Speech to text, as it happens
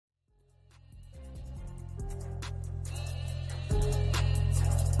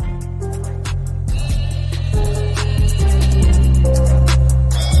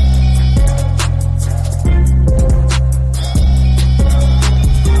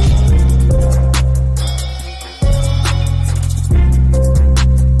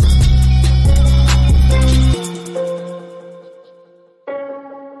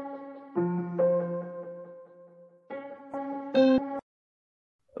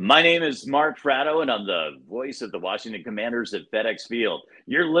My name is Mark Fratto, and I'm the voice of the Washington Commanders at FedEx Field.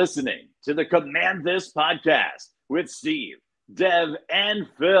 You're listening to the Command This podcast with Steve, Dev, and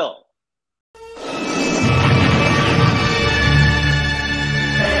Phil.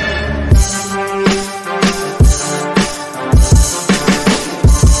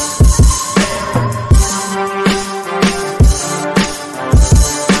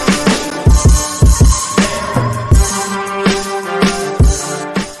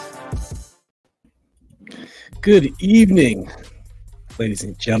 Good evening, ladies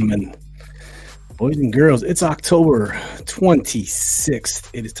and gentlemen, boys and girls. It's October 26th.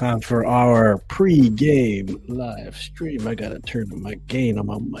 It is time for our pre-game live stream. I got to turn my gain on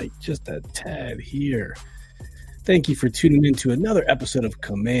my mic just a tad here. Thank you for tuning in to another episode of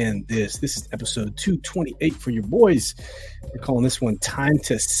Command This. This is episode 228 for your boys. We're calling this one Time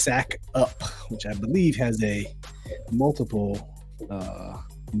to Sack Up, which I believe has a multiple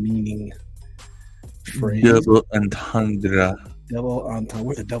meaning phrase. Double entendre. Double entendre.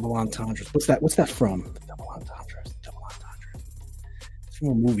 Where are the double entendres? What's that from? The double entendres. Double entendres. It's from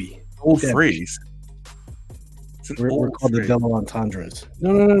a movie. Old phrase. We're called the double entendres.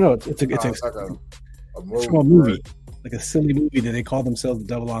 No. It's from a movie, like a silly movie that they call themselves the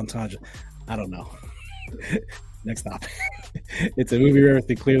double entendre. I don't know. Next topic. It's a movie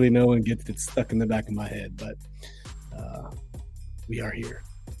reference. Clearly, no one gets it stuck in the back of my head, but we are here.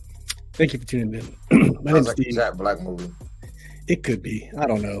 Thank you for tuning in. My name's Steve. Jack Black movie. It could be. I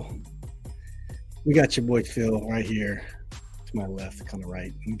don't know. We got your boy Phil right here to my left, kind of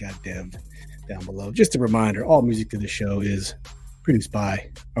right. We got Dev down below. Just a reminder, all music to the show is produced by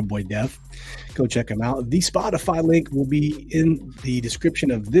our boy Dev. Go check him out. The Spotify link will be in the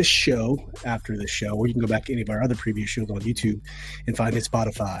description of this show after the show, or you can go back to any of our other previous shows on YouTube and find his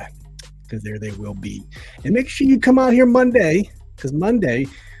Spotify, because there they will be. And make sure you come out here Monday, because Monday,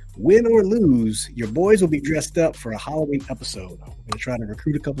 win or lose, your boys will be dressed up for a Halloween episode. We're going to try to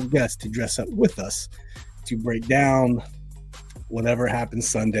recruit a couple guests to dress up with us to break down whatever happens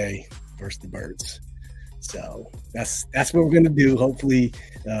Sunday versus the Birds. So that's what we're going to do. Hopefully,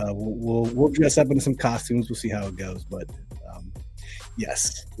 we'll dress up in some costumes. We'll see how it goes. But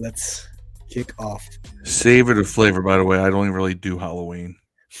yes, let's kick off. Savor to flavor, by the way. I don't even really do Halloween.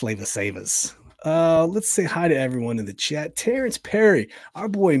 Flavor savers. Let's say hi to everyone in the chat. Terrence Perry, our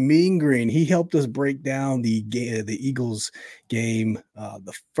boy Mean Green, he helped us break down the Eagles game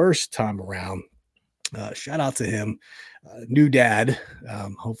the first time around. Shout out to him. New dad.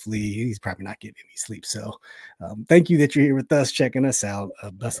 Hopefully he's probably not getting any sleep. So thank you that you're here with us, checking us out.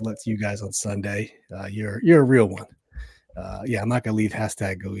 Best of luck to you guys on Sunday. You're a real one. I'm not gonna leave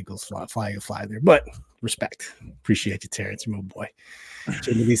hashtag Go Eagles fly there, but respect. Appreciate you, Terrence. You're my boy.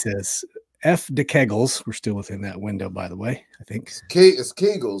 Jimmy Lee says F the Kegels. We're still within that window, by the way. I think It's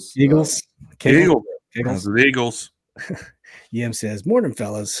Kegels. Eagles. Kegels. The Eagles. Yam says, morning,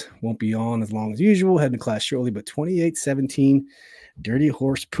 fellas. Won't be on as long as usual. Heading to class shortly, but 28-17. Dirty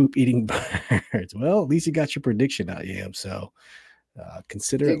horse poop eating birds. Well, at least you got your prediction out, Yam. So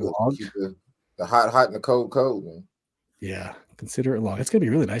consider it logged. The hot and the cold, man. Yeah, consider it logged. It's going to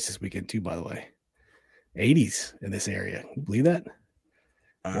be really nice this weekend, too, by the way. 80s in this area. Can you believe that?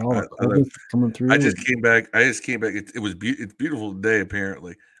 Coming through. I just came back. It's beautiful day,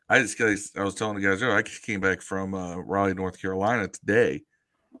 apparently. I was telling the guys, I just came back from Raleigh, North Carolina today,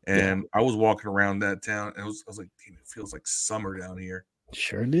 and I was walking around that town, and I was like, damn, it feels like summer down here.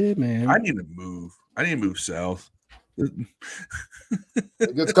 Sure did, man. I need to move. I need to move south.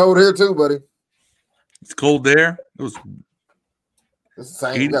 It gets cold here too, buddy. It's cold there. It's the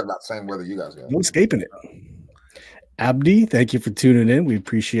same. We got about the same weather you guys got. No escaping it. Abdi, thank you for tuning in. We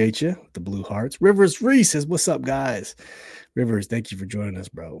appreciate you. The Blue Hearts. Rivers Reese says, what's up, guys? Rivers, thank you for joining us,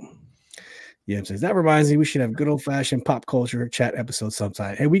 bro. Yeah, says, that reminds me we should have good old-fashioned pop culture chat episode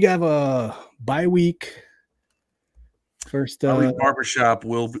sometime. Hey, we have a bye week. First barbershop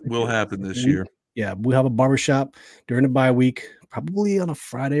will happen this year. Yeah, we'll have a barbershop during the bye week, probably on a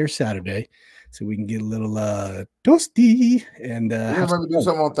Friday or Saturday, so we can get a little toasty and maybe do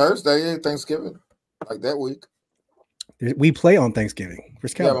something on Thursday, Thanksgiving, like that week. We play on Thanksgiving.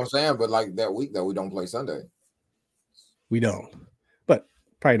 Yeah, I'm saying, but like that week that we don't play Sunday. We don't, but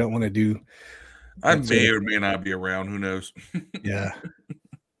probably don't want to do. I may or may not be around. Who knows? Yeah,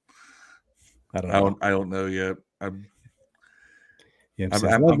 I don't know yet. I'm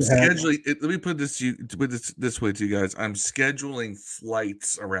scheduling. Let me put this way to you guys. I'm scheduling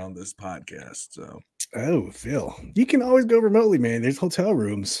flights around this podcast. So, Phil, you can always go remotely, man. There's hotel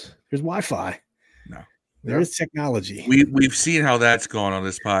rooms. There's Wi-Fi. No. There is technology. We've seen how that's gone on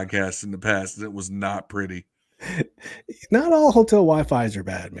this podcast in the past, and it was not pretty. Not all hotel Wi-Fi's are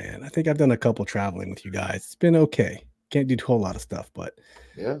bad, man. I think I've done a couple traveling with you guys. It's been okay. Can't do a whole lot of stuff, but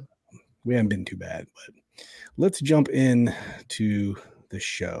Yeah. we haven't been too bad. But let's jump in to the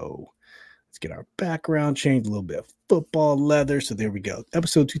show. Let's get our background changed, a little bit of football leather. So there we go.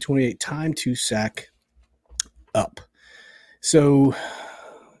 Episode 228, time to sack up. So,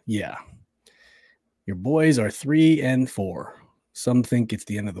 yeah. Your boys are 3-4. Some think it's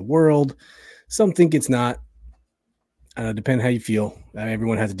the end of the world. Some think it's not. Depending how you feel.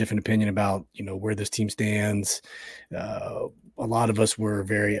 Everyone has a different opinion about, where this team stands. A lot of us were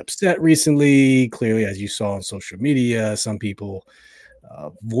very upset recently. Clearly, as you saw on social media, some people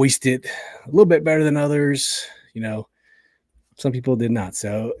voiced it a little bit better than others. Some people did not.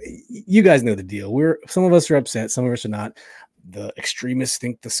 So you guys know the deal. Some of us are upset. Some of us are not. The extremists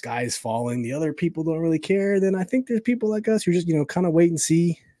think the sky is falling. The other people don't really care. Then I think there's people like us who just, kind of wait and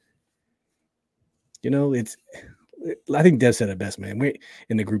see. I think Dev said it best, man. We're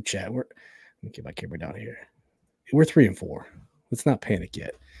in the group chat. Let me get my camera down here. We're 3-4. Let's not panic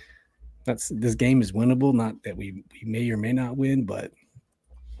yet. This game is winnable. Not that we may or may not win, but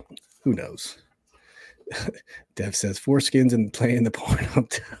who knows? Dev says foreskins and playing the porn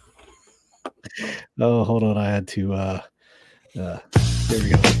uptown. Oh, hold on. I had to. There we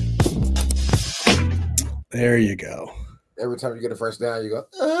go. There you go. Every time you get a first down, you go,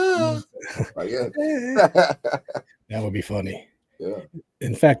 yeah. That would be funny. Yeah.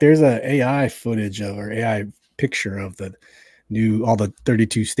 In fact, there's a AI footage of or AI picture of all the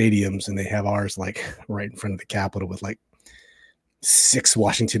 32 stadiums, and they have ours like right in front of the Capitol with like 6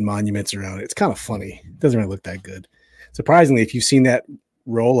 Washington monuments around it. It's kind of funny. It doesn't really look that good. Surprisingly, if you've seen that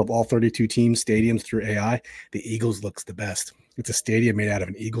roll of all 32 teams stadiums through AI, the Eagles looks the best. It's a stadium made out of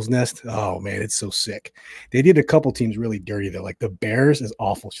an eagle's nest. Oh man, it's so sick. They did a couple teams really dirty though. Like the Bears is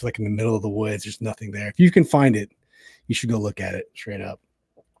awful. It's like in the middle of the woods. There's nothing there. If you can find it, you should go look at it straight up.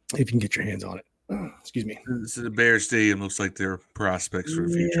 If you can get your hands on it. Excuse me. So the Bears Stadium looks like they're prospects for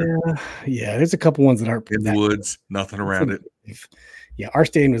the future. Yeah, there's a couple ones that aren't in the woods, nothing around it. Yeah, our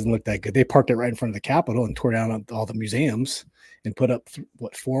stadium doesn't look that good. They parked it right in front of the Capitol and tore down all the museums and put up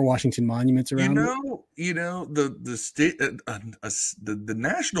 4 Washington monuments around it. The state, the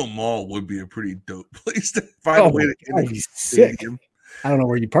National Mall would be a pretty dope place to find a way to get a stadium. I don't know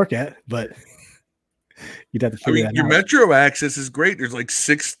where you park at, but you'd have to figure that out. Your metro access is great. There's like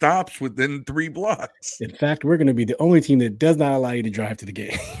 6 stops within 3 blocks. In fact, we're going to be the only team that does not allow you to drive to the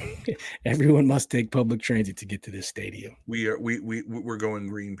game. Everyone must take public transit to get to this stadium. We're going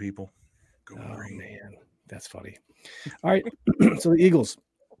green, people. Green. Man, that's funny. All right, so the Eagles,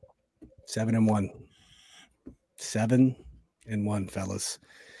 7-1, 7-1, fellas,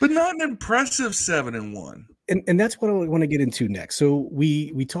 but not an impressive 7-1. And that's what I want to get into next. So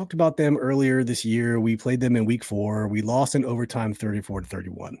we talked about them earlier this year. We played them in week 4. We lost in overtime,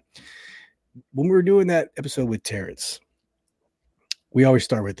 34-31. When we were doing that episode with Terrence, we always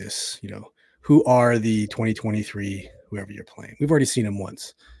start with this. Who are the 2023 whoever you're playing? We've already seen them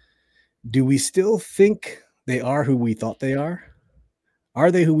once. Do we still think they are who we thought they are?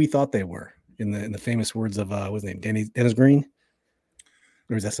 Are they who we thought they were? In the famous words of what's his name, Dennis Green,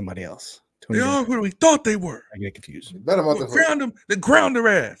 or is that somebody else? They are who we thought they were. I get confused. They ground their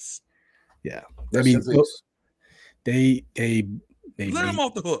ass. Yeah, I mean, they let them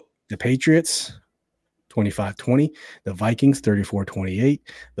off the hook. The Patriots 25-20, the Vikings 34-28,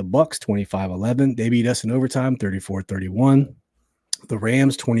 the Bucks 25-11. They beat us in overtime 34-31. The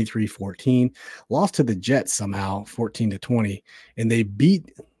Rams 23-14, lost to the Jets somehow 14-20, and they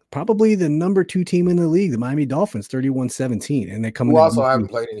beat probably the number 2 team in the league, the Miami Dolphins 31-17, and they come. Who also haven't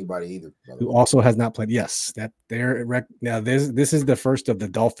played anybody either. Who also has not played. Yes, that they're now. This is the first of the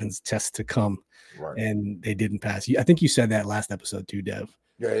Dolphins tests to come, right. And they didn't pass. I think you said that last episode too, Dev.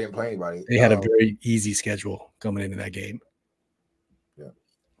 Yeah, they didn't play anybody. They had a very easy schedule coming into that game. Yeah.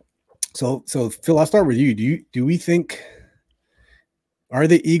 So Phil, I'll start with you. Do we think? Are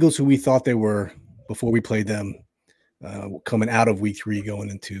the Eagles who we thought they were before we played them coming out of week 3 going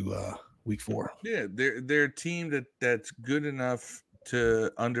into week 4? Yeah, they're a team that's good enough to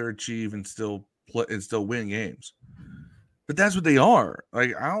underachieve and still win games. But that's what they are.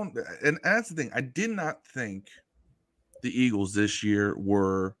 Like and that's the thing. I did not think the Eagles this year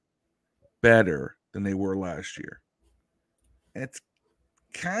were better than they were last year. It's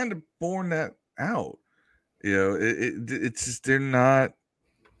kind of borne that out. It's just they're not.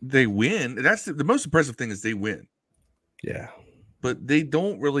 They win. That's the most impressive thing is they win. Yeah. But they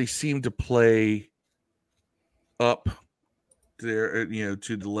don't really seem to play up there,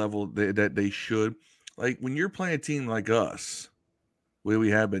 to the level that they should. Like when you're playing a team like us, where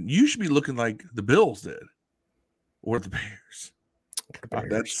we have been, you should be looking like the Bills did. or the Bears.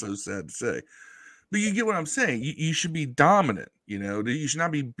 That's so sad to say. But you get what I'm saying. You should be dominant. You should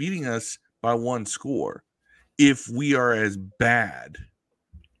not be beating us by one score. If we are as bad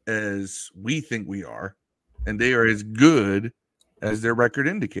as we think we are, and they are as good as their record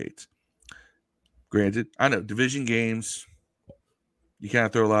indicates. Granted, I know division games, you kind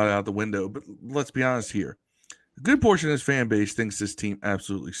of throw a lot out the window, but let's be honest here. A good portion of this fan base thinks this team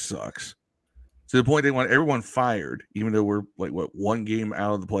absolutely sucks. To the point they want everyone fired, even though we're like, one game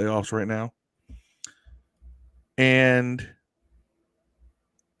out of the playoffs right now. And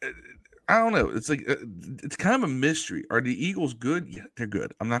I don't know. It's like it's kind of a mystery. Are the Eagles good? Yeah, they're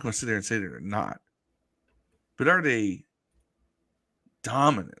good. I'm not going to sit there and say they're not. But are they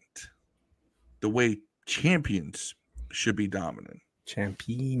dominant the way champions should be dominant?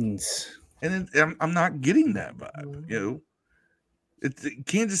 Champions. And I'm not getting that vibe.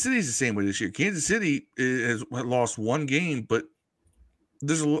 Kansas City is the same way this year. Kansas City has lost one game, but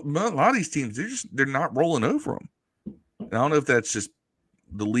there's a lot of these teams. They're not rolling over them. And I don't know if that's just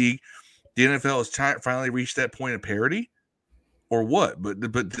the league. The NFL has finally reached that point of parity, or what? But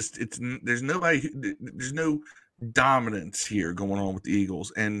there's no dominance here going on with the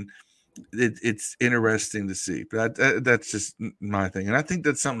Eagles, and it's interesting to see. But that's just my thing, and I think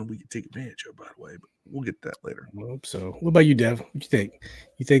that's something we can take advantage of, by the way. But we'll get to that later. I hope so. What about you, Dev? What do you think?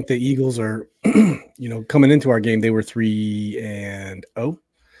 You think the Eagles are, coming into our game, they were 3-0,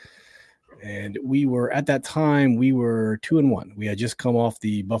 and we were at that time 2-1. We had just come off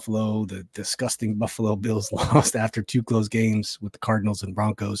the disgusting Buffalo Bills lost after 2 close games with the Cardinals and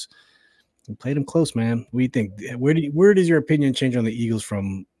Broncos. We played them close, man. What do you think? Where does your opinion change on the Eagles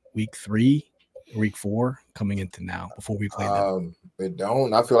from week 3, week 4 coming into now before we play them? It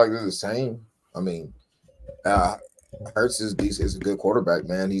don't. I feel like they're the same. I mean, Hurts is a good quarterback,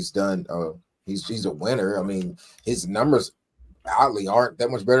 man. He's done. He's a winner. I mean, his numbers oddly aren't that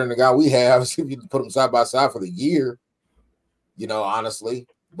much better than the guy we have. If you put them side by side for the year, honestly.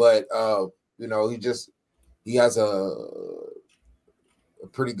 But he has a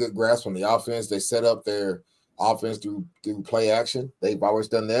pretty good grasp on the offense. They set up their offense through play action. They've always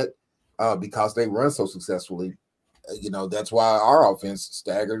done that because they run so successfully. That's why our offense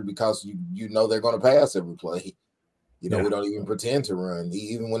staggered, because they're going to pass every play. We don't even pretend to run.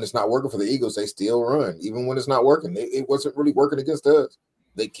 Even when it's not working for the Eagles, they still run. Even when it's not working, it wasn't really working against us.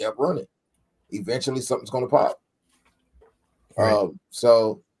 They kept running. Eventually, something's going to pop. Right.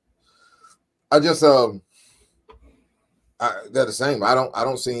 So I just they're the same. I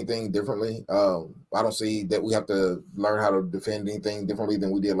don't see anything differently. I don't see that we have to learn how to defend anything differently than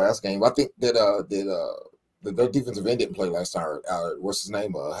we did last game. I think that their defensive end didn't play last time. What's his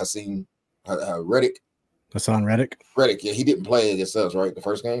name? Haason Reddick. Haason Reddick? Reddick, yeah. He didn't play against us, right? The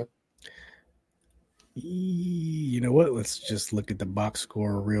first game? You know what? Let's just look at the box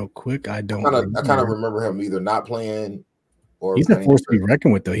score real quick. I kind of remember him either not playing or he's a force to be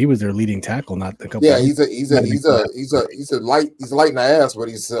reckoned with, though. He was their leading tackle, not the couple. Yeah, he's a light in the ass, but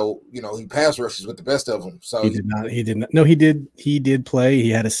he's he pass rushes with the best of them. So he did not. No, he did play. He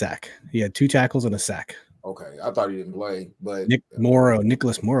had a sack. He had 2 tackles and a sack. Okay, I thought he didn't play, but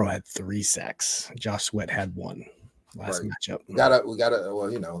Nicholas Morrow had 3 sacks. Josh Sweat had 1 last matchup. We gotta.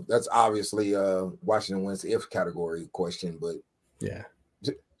 Well, that's obviously Washington wins if category question, but yeah.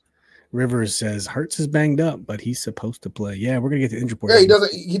 Rivers says Hurts is banged up, but he's supposed to play. Yeah, we're gonna get the injury report. Yeah,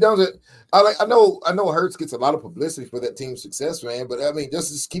 he doesn't. I know Hurts gets a lot of publicity for that team's success, man. But I mean,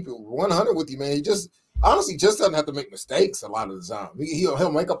 just keep it 100 with you, man. He just doesn't have to make mistakes a lot of the time.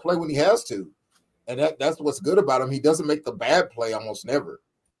 He'll make a play when he has to. And that's what's good about him. He doesn't make the bad play almost never.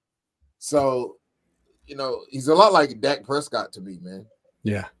 So, he's a lot like Dak Prescott to me, man.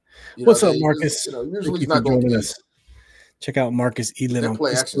 Yeah. What's up, Marcus? Usually he's not going to us. Check out Marcus Elin on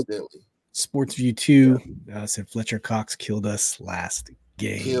play action daily. SportsView 2 said Fletcher Cox killed us last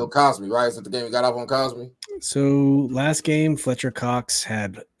game. Killed Cosme, right? Is that the game he got off on Cosme? So last game, Fletcher Cox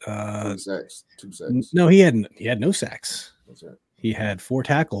had 2 sacks. No, he had no sacks. That's right. He had 4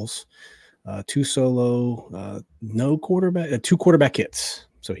 tackles. 2 solo, no quarterback, 2 quarterback hits.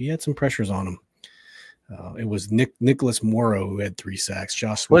 So he had some pressures on him. It was Nicholas Morrow who had 3 sacks.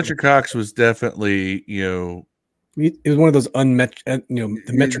 Josh Fletcher Cox was definitely, it was one of those unmetric.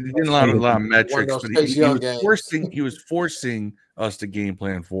 The metric. He didn't allow a lot of metrics, but he was forcing us to game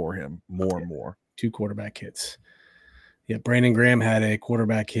plan for him more and more. 2 quarterback hits. Yeah, Brandon Graham had a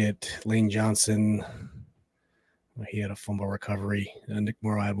quarterback hit. Lane Johnson. He had a fumble recovery. Nick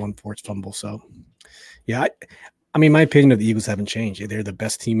Morrow had 1 forced fumble. So, yeah, I mean, my opinion of the Eagles haven't changed. They're the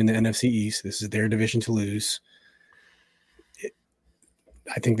best team in the NFC East. This is their division to lose.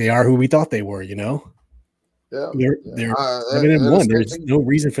 I think they are who we thought they were, Yeah, they're 7-1. There's no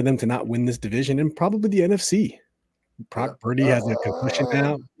reason for them to not win this division, and probably the NFC. Brock Purdy has a concussion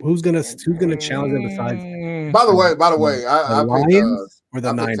now. Who's gonna challenge them besides? By the way, I Lions or the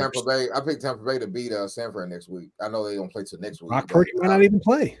I Niners? picked Tampa Bay. I picked Tampa Bay to beat San Fran next week. I know they don't play till next week. Brock Purdy might not even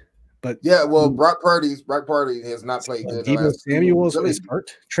play. But yeah, well, Brock Purdy has not played good. Deebo Samuel is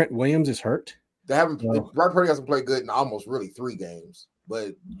hurt. Trent Williams is hurt. They haven't. Brock Purdy hasn't played good in almost really 3 games.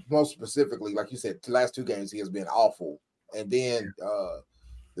 But most specifically, like you said, the last 2 games he has been awful. And then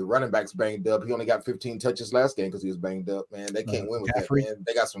the running back's banged up. He only got 15 touches last game because he was banged up. Man, they can't win with that. Man,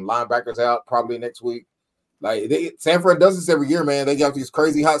 they got some linebackers out probably next week. Like San Fran does this every year, man. They got these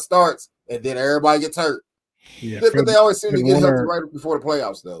crazy hot starts, and then everybody gets hurt. Yeah, but they always seem to get healthy right before the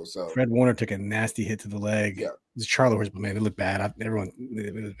playoffs, though. So Fred Warner took a nasty hit to the leg. Yeah, it was Charlie Horse, but man, it looked bad. It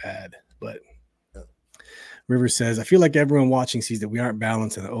was bad, but. Rivers says, I feel like everyone watching sees that we aren't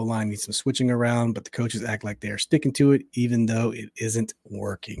balanced and the O-line needs some switching around, but the coaches act like they are sticking to it, even though it isn't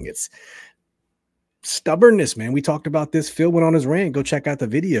working. It's stubbornness, man. We talked about this. Phil went on his rant. Go check out the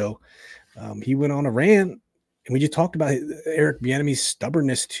video. He went on a rant, and we just talked about Eric Bieniemy's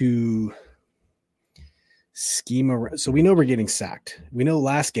stubbornness to scheme around. So we know we're getting sacked. We know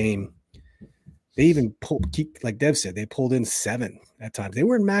last game, they even pulled, like Dev said, they pulled in 7 at times. They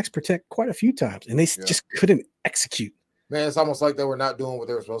were in max protect quite a few times, and they just couldn't execute. Man, it's almost like they were not doing what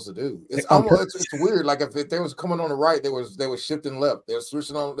they were supposed to do. It's almost it's weird. Like if they was coming on the right, they were shifting left. They were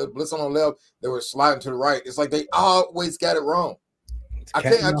switching on the blitz on the left. They were sliding to the right. It's like they always got it wrong. I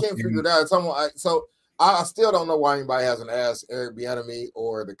can't figure it out. It's almost so I still don't know why anybody hasn't asked Eric Bieniemy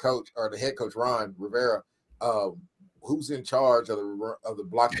or the coach or the head coach Ron Rivera, who's in charge of the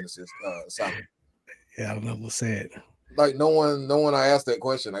blocking assignment. Yeah, I don't know. We'll say it. Like no one I asked that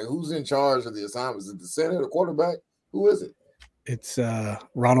question. Like who's in charge of the assignment? Is it the center, the quarterback? Who is it? It's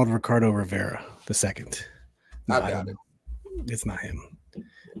Ronald Ricardo Rivera II. I got it. It's not him.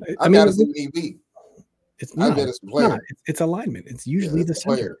 I mean, it's an EB. It's not. It's a player. It's alignment. It's usually the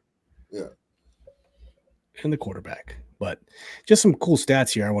center. Yeah. And the quarterback. But just some cool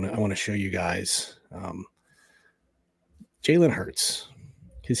stats here I want to show you guys. Jalen Hurts.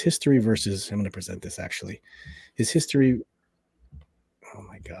 His history versus, I'm going to present this actually. His history, oh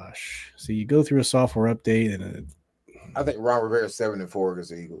my gosh. So you go through a software update and I think Ron Rivera is 7-4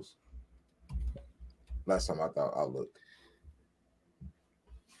 against the Eagles. Last time I looked.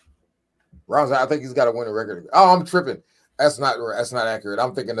 I think he's got a winning record. Oh, I'm tripping. That's not accurate.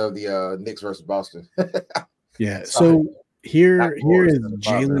 I'm thinking of the Knicks versus Boston. Yeah. So here is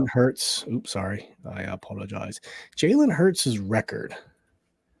Jalen Hurts. Oops, sorry. I apologize. Jalen Hurts' record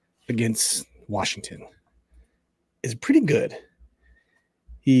against Washington is pretty good.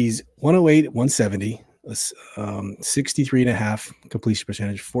 He's 108, 170, 63.5 completion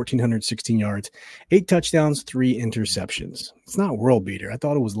percentage, 1,416 yards, 8 touchdowns, 3 interceptions. It's not world beater. I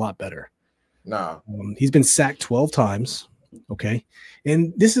thought it was a lot better. Nah. He's been sacked 12 times. Okay.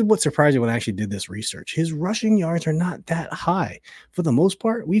 And this is what surprised me when I actually did this research. His rushing yards are not that high. For the most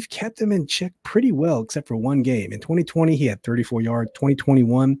part, we've kept him in check pretty well, except for one game. In 2020, he had 34 yards.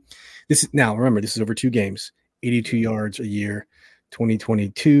 2021, remember, this is over 2 games, 82 yards a year.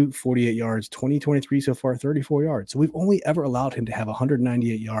 2022, 48 yards. 2023 so far, 34 yards. So we've only ever allowed him to have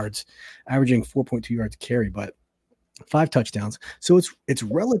 198 yards, averaging 4.2 yards a carry, but 5 touchdowns. So it's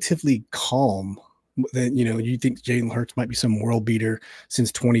relatively calm. That you think Jalen Hurts might be some world beater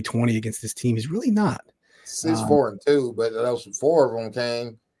since 2020 against this team. He's really not. He's 4-2, but those 4 of them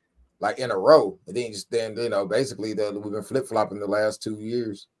came like in a row. And then basically we've been flip-flopping the last 2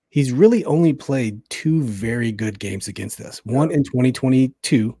 years. He's really only played 2 very good games against us. One in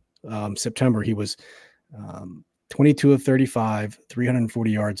 2022, September, he was 22 of 35,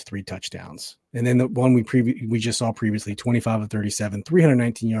 340 yards, 3 touchdowns. And then the one we just saw previously, 25 of 37,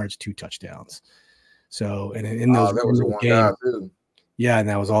 319 yards, 2 touchdowns. So, and in those that was a one guy too. Yeah, and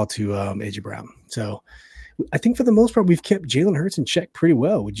that was all to AJ Brown. So, I think for the most part, we've kept Jalen Hurts in check pretty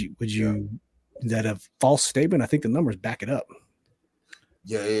well. Would you? Is that a false statement? I think the numbers back it up.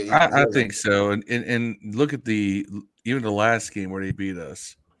 Yeah. I think so. And look at even the last game where they beat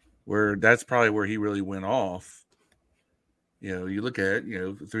us, where that's probably where he really went off. You look at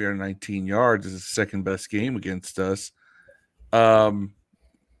 319 yards is the second best game against us.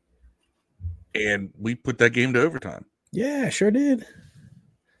 And we put that game to overtime. Yeah, sure did.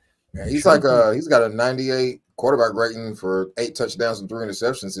 Yeah, he's got a 98 quarterback rating for 8 touchdowns and 3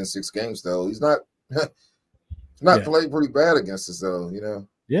 interceptions in 6 games, though. He's not played pretty bad against us, though,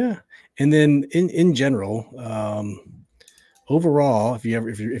 Yeah. And then in general, overall, if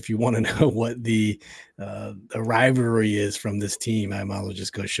you want to know what the rivalry is from this team, I might as well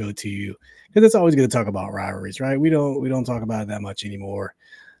just go show it to you, because it's always going to talk about rivalries, right? We don't talk about it that much anymore.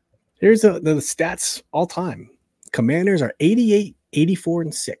 Here's the stats all time. Commanders are 88, 84,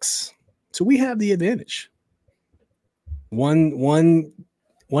 and 6. So we have the advantage. 1-0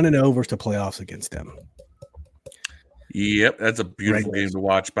 versus the playoffs against them. Yep, that's a beautiful game to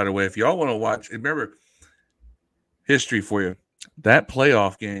watch, by the way. If y'all want to watch, remember, history for you. That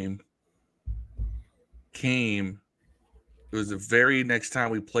playoff game it was the very next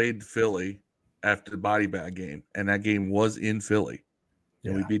time we played Philly after the body bag game, and that game was in Philly.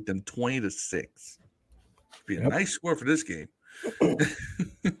 And we beat them 20-6. Be a nice score for this game.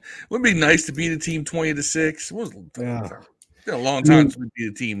 Wouldn't be nice to beat a team 20-6. It's been a long time since we beat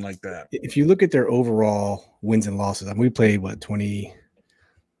a team like that. If you look at their overall wins and losses, I mean, we played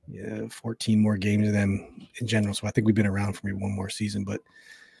 14 more games than them in general. So I think we've been around for maybe one more season, but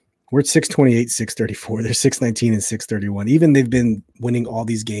we're at 628, 634. They're 619 and 631. Even they've been winning all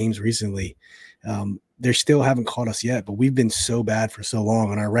these games recently. They still haven't caught us yet, but we've been so bad for so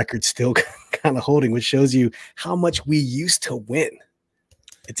long, and our record's still kind of holding, which shows you how much we used to win.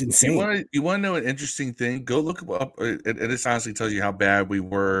 It's insane. You want to know an interesting thing? Go look up. And this honestly tells you how bad we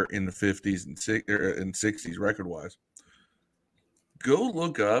were in the 50s and 60s record-wise. Go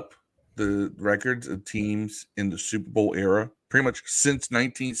look up the records of teams in the Super Bowl era, pretty much since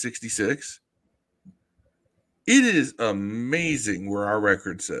 1966. It is amazing where our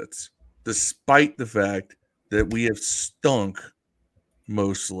record sits, despite the fact that we have stunk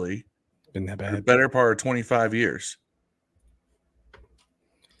mostly been that bad. The better part of 25 years.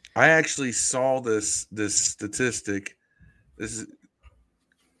 I actually saw this statistic. This is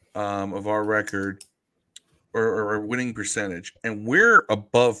of our record or winning percentage, and we're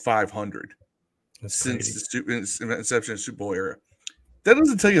above 500 since the inception of the Super Bowl era. That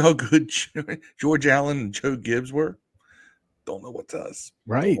doesn't tell you how good George Allen and Joe Gibbs were. Don't know what does.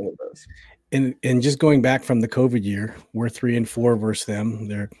 Right. And just going back from the COVID year, we're 3-4 versus them.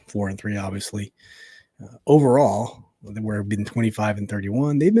 They're 4-3, obviously. Overall, we've been 25 and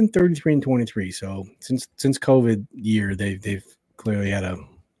 31. They've been 33 and 23. So since COVID year, they've clearly had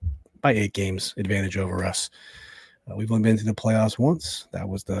by 8 games advantage over us. We've only been to the playoffs once. That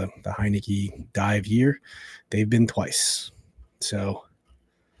was the Heineke dive year. They've been twice. So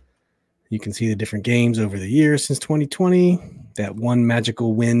you can see the different games over the years since 2020. That one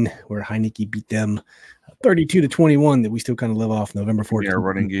magical win where Heineke beat them 32-21 that we still kind of live off November 14th. Yeah, our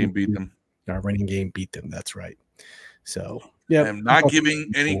running game beat them. Our running game beat them. That's right. So, yeah. I'm not giving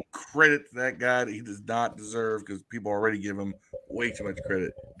any credit to that guy that he does not deserve, because people already give him way too much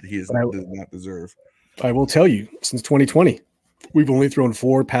credit that he does not deserve. I will tell you, since 2020, we've only thrown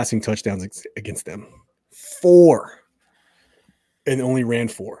 4 passing touchdowns against them. 4. And only ran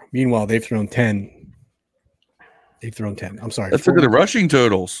 4. Meanwhile, they've thrown 10. I'm sorry. Let's look at the rushing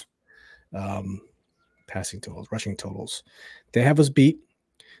totals. Passing totals, rushing totals. They have us beat.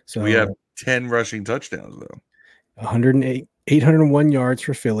 So we have 10 rushing touchdowns, though. 801 yards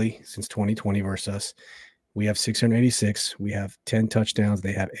for Philly since 2020 versus us. We have 686. We have 10 touchdowns.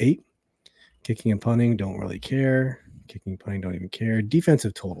 They have 8. Kicking and punting, don't really care. Kicking and punting, don't even care.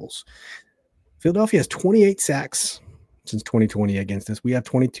 Defensive totals. Philadelphia has 28 sacks since 2020 against us. We have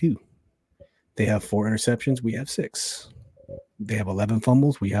 22. They have 4 interceptions. We have 6. They have 11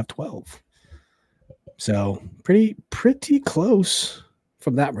 fumbles. We have 12. So pretty close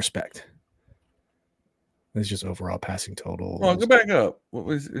from that respect. It's just overall passing total. Oh, go back up. Let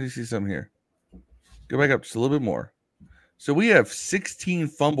me see something here. Go back up just a little bit more. So we have 16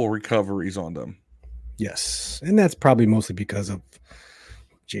 fumble recoveries on them. Yes, and that's probably mostly because of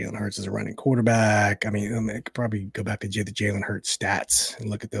Jalen Hurts as a running quarterback. I mean, I could probably go back to the Jalen Hurts stats and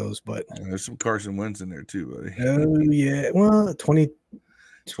look at those, but there's some Carson Wentz in there too, buddy. Oh yeah, well,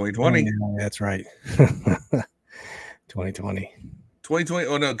 2020. Yeah, that's right. 2020.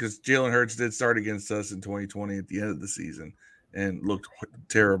 Oh no, because Jalen Hurts did start against us in 2020 at the end of the season and looked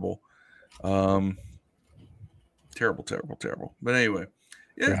terrible. Terrible. But anyway,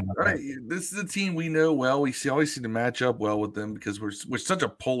 yeah, right. This is a team we know well. We always seem to match up well with them because we're such a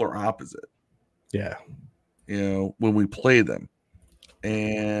polar opposite. Yeah. When we play them.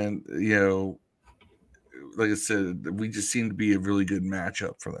 And, like I said, we just seem to be a really good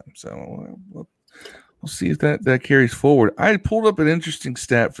matchup for them. So we'll see if that carries forward. I pulled up an interesting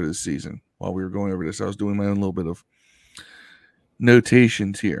stat for this season while we were going over this. I was doing my own little bit of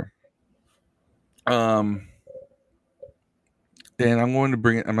notations here. And I'm going to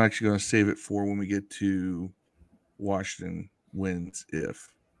bring it. I'm actually going to save it for when we get to Washington wins if.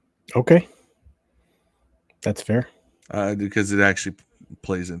 Okay. That's fair. because it actually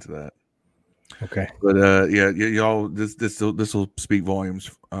plays into that. Okay. But y'all, this will speak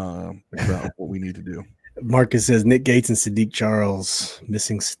volumes about what we need to do. Marcus says Nick Gates and Sadiq Charles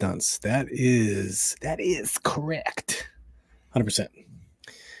missing stunts. That is correct. 100%.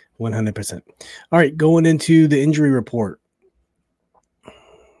 100%. All right, going into the injury report.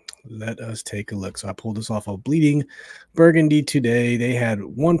 Let us take a look. So I pulled this off of Bleeding Burgundy today. They had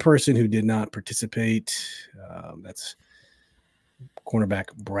one person who did not participate. That's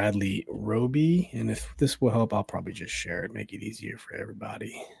cornerback Bradley Roby. And if this will help, I'll probably just share it, make it easier for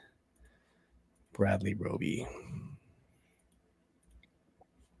everybody. Bradley Roby.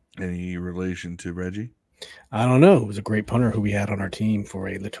 Any relation to Reggie? I don't know. It was a great punter who we had on our team for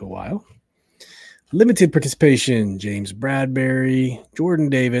a little while. Limited participation, James Bradbury, Jordan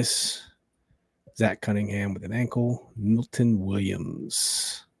Davis, Zach Cunningham with an ankle, Milton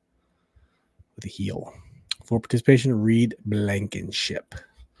Williams with a heel. For participation, Reed Blankenship.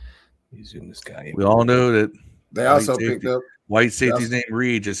 Let me zoom this guy in. We all know that They also picked up white safety's named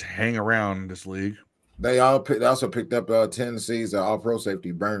Reed just hang around this league. They also picked up Tennessee's all-pro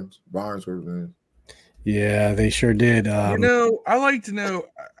safety Barnes. Yeah, they sure did. I like to know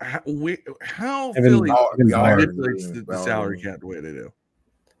how Evan Philly Byard. manipulates the salary cap the way they do.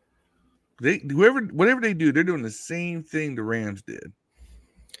 Whatever they do, they're doing the same thing the Rams did.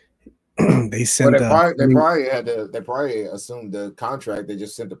 They sent. They probably assumed the contract. They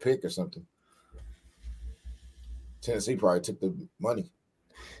just sent a pick or something. Tennessee probably took the money.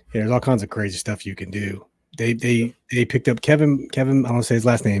 Yeah, there's all kinds of crazy stuff you can do. They picked up Kevin. I don't want to say his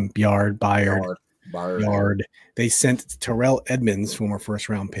last name. Byard. They sent Terrell Edmonds, former first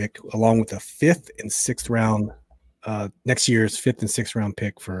round pick, along with a 5th and 6th round, next year's 5th and 6th round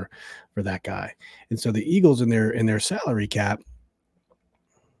pick for that guy. And so the Eagles in their salary cap,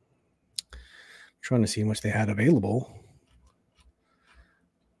 trying to see how much they had available.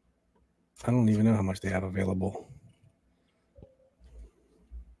 I don't even know how much they have available.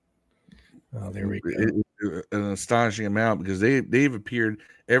 Oh, there we go. An astonishing amount because they've appeared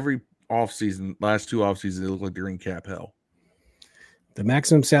every offseason, last 2 offseasons, they look like they're in cap hell. The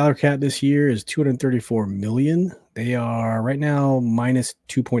maximum salary cap this year is $234 million. They are right now minus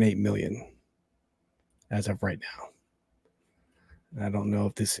 $2.8 million as of right now. I don't know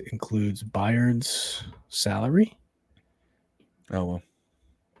if this includes Byard's salary. Oh well,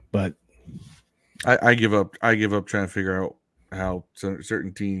 but I give up. I give up trying to figure out how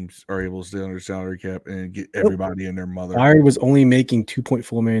certain teams are able to stay under salary cap and get everybody and their mother. Byard was only making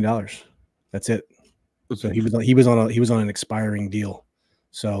 $2.4 million. That's it. So he was on an expiring deal.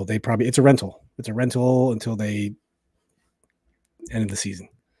 So they probably it's a rental. It's a rental until they end of the season.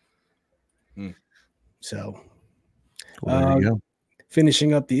 So there you go.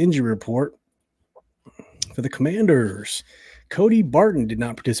 Finishing up the injury report for the Commanders. Cody Barton did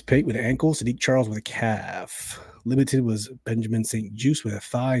not participate with ankle. Sadiq Charles with a calf. Limited was Benjamin St. Juice with a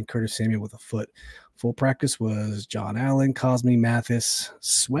thigh and Curtis Samuel with a foot. Full practice was John Allen, Cosme Mathis,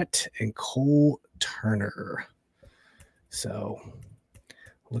 Sweat, and Cole Turner. So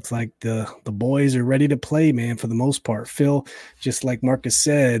looks like the boys are ready to play, man, for the most part. Phil, just like Marcus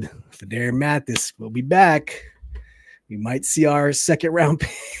said, Fedare Mathis will be back. We might see our second rounder,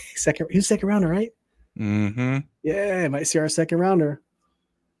 right? Mm-hmm. Yeah, might see our second rounder.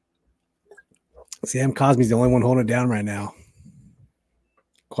 Sam Cosme's the only one holding it down right now.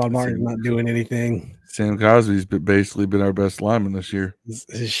 Quad Martin's not doing anything. Sam Cosby's basically been our best lineman this year.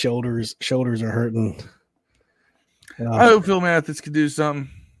 His shoulders are hurting. I hope Phil Mathis can do something.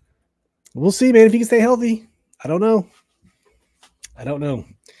 We'll see, man, if he can stay healthy. I don't know.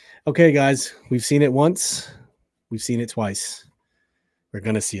 Okay, guys, we've seen it once. We've seen it twice. We're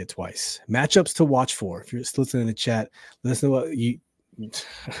going to see it twice. Matchups to watch for. If you're still listening in the chat, let us know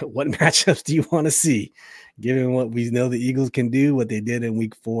what matchups do you want to see, given what we know the Eagles can do, what they did in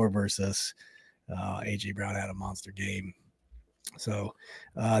week 4 versus A.J. Brown had a monster game. So,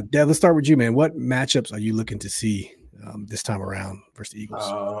 Dev, let's start with you, man. What matchups are you looking to see this time around versus the Eagles?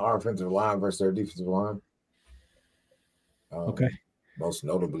 Our offensive line versus their defensive line. Okay. Most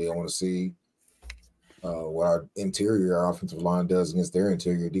notably, I want to see what our offensive line does against their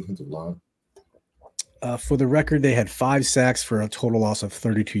interior defensive line. For the record, they had 5 sacks for a total loss of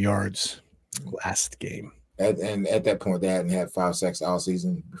 32 yards last game. And at that point, they hadn't had 5 sacks all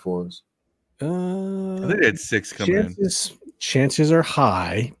season before us. I think they had 6 coming in. Chances are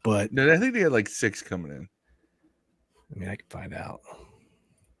high, but no, I think they had like 6 coming in. I mean, I can find out.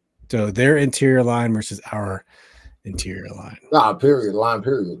 So their interior line versus our interior line. Line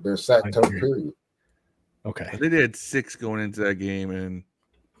period. Their sack total period. Okay. I think they had 6 going into that game, and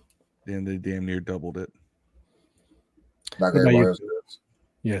then they damn near doubled it. Like What about everybody you? else does.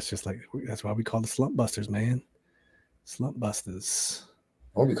 Yeah, it's just like that's why we call the slump busters, man. Slump busters.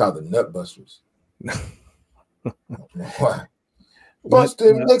 I want to be called the Nut Busters. I don't know why. What?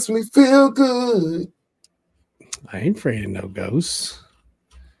 Busting makes me feel good. I ain't afraid of no ghosts.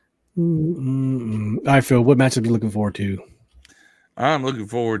 All right, Phil, what matchup are you looking forward to? I'm looking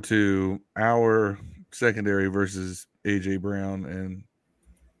forward to our secondary versus AJ Brown and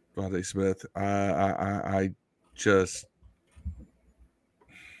Vontae Smith. I just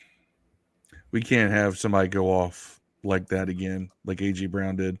we can't have somebody go off like that again, like AJ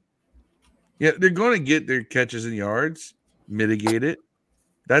Brown did. Yeah, they're going to get their catches and yards, mitigate it.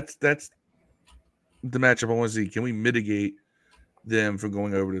 That's the matchup I want to see. Can we mitigate them from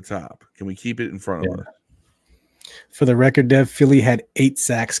going over the top? Can we keep it in front of us? For the record, Dev, Philly had 8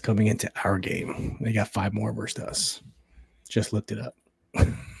 sacks coming into our game. They got 5 more versus us. Just looked it up.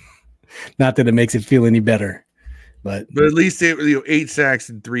 Not that it makes it feel any better, but at least 8 sacks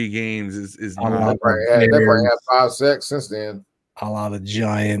in 3 games is A not. lot. They probably had 5 sacks since then. a lot of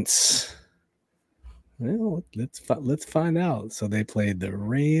Giants. Well, let's find out. So they played the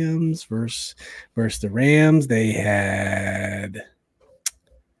Rams versus the Rams. They had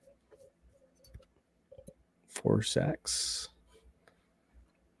 4 sacks.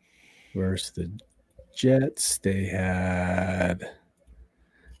 Versus the Jets, they had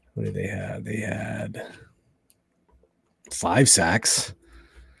what did they have? They had 5 sacks.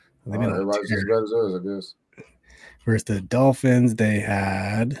 Everybody's as bad as us, I guess. Versus the Dolphins, they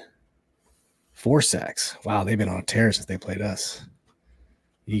had 4 sacks. Wow, they've been on a tear since they played us.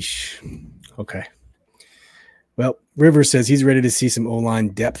 Yeesh. Okay. Well, Rivers says he's ready to see some O-line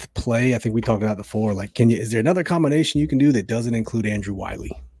depth play. I think we talked about it before. Like, is there another combination you can do that doesn't include Andrew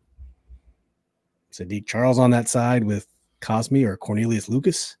Wiley? Sadiq Charles on that side with Cosme or Cornelius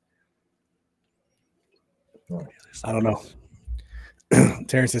Lucas? I don't know.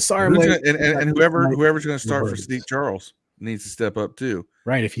 Terrence says, sorry, I'm late. And whoever's going to start for Sadiq Charles needs to step up too.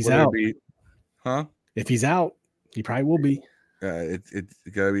 Right, if he's out. If he's out, he probably will be. It's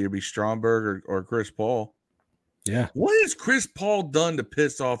got to either be Stromberg or Chris Paul. Yeah. What has Chris Paul done to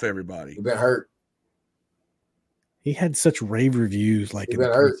piss off everybody? He's been hurt. He had such rave reviews like He's in the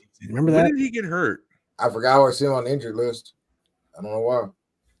been hurt. preseason. Remember that? When did he get hurt? I forgot I see him on the injured list. I don't know why.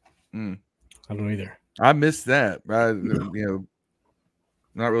 I don't know either. I missed that.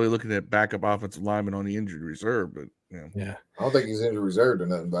 Not really looking at backup offensive linemen on the injured reserve, but yeah. I don't think he's injured reserved or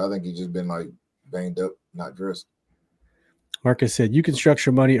nothing, but I think he's just been like banged up, not dressed. Marcus said you can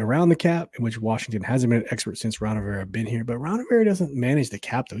structure money around the cap, in which Washington hasn't been an expert since Ron Rivera been here. But Ron Rivera doesn't manage the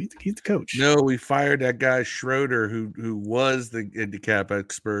cap, though. He's the coach. No, we fired that guy Schroeder, who was the cap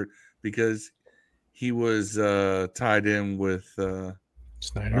expert, because he was tied in with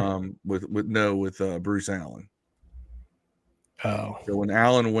Snyder. with Bruce Allen. Oh, so when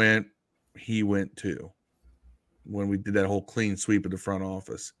Allen went, he went too. When we did that whole clean sweep of the front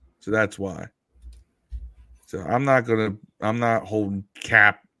office, so that's why. So I'm not holding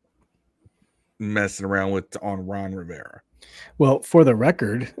cap messing around on Ron Rivera. Well, for the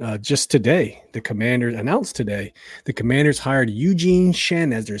record, just today, the Commanders announced the Commanders hired Eugene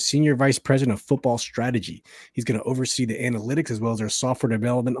Shen as their senior vice president of football strategy. He's going to oversee the analytics as well as their software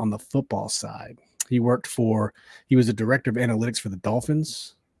development on the football side. He was the director of analytics for the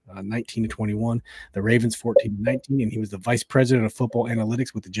Dolphins, 19 to 21, the Ravens 14 to 19, and he was the vice president of football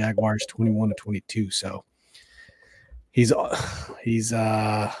analytics with the Jaguars 21 to 22. So he's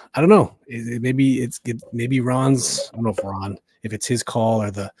I don't know. Maybe Ron's, I don't know if it's his call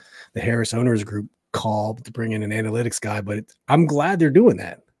or the Harris Owners Group call to bring in an analytics guy, but I'm glad they're doing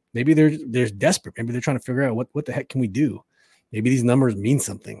that. Maybe they're desperate. Maybe they're trying to figure out what the heck can we do? Maybe these numbers mean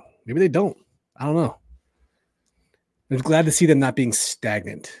something. Maybe they don't. I don't know. I'm glad to see them not being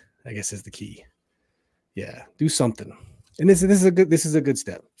stagnant, I guess is the key. Yeah, do something. And this is a good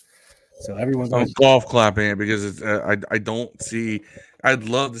step. So everyone's on golf clapping it because it's I don't see. I'd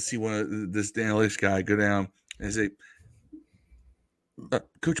love to see one of this analytics guy go down and say,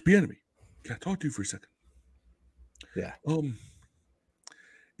 Coach Bieniemy, can I talk to you for a second? Yeah.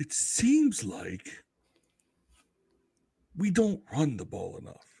 It seems like we don't run the ball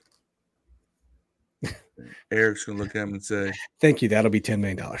enough. Eric's gonna look at him and say, "Thank you. That'll be $10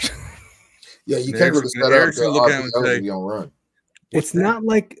 million." Yeah, you can't really set up the RPOs if you don't run. It's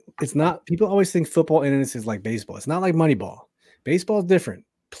not. People always think football analytics is like baseball. It's not like Moneyball. Baseball is different.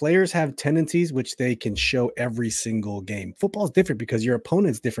 Players have tendencies which they can show every single game. Football is different because your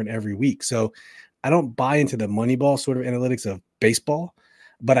opponent's different every week. So I don't buy into the Moneyball sort of analytics of baseball,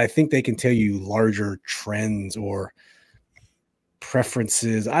 but I think they can tell you larger trends or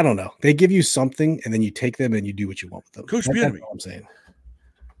preferences. I don't know. They give you something, and then you take them and you do what you want with them. Coach That's Bieniemy. all I'm saying.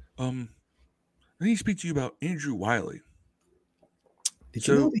 I need to speak to you about Andrew Wiley. Did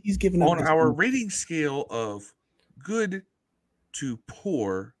you know that he's given on our rating scale of good to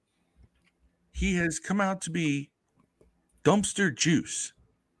poor, he has come out to be dumpster juice.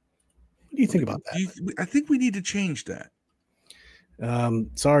 What do you think about that? I think we need to change that.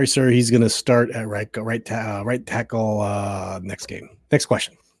 Sorry, sir. He's going to start at right tackle next game. Next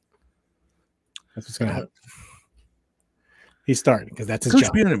question. That's what's going to happen. He's starting because that's his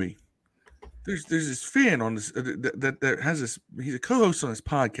job. Bieniemy. There's this fan on this that has this. He's a co-host on this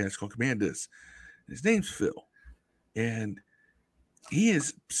podcast called Command This. His name's Phil, and he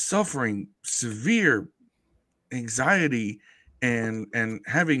is suffering severe anxiety and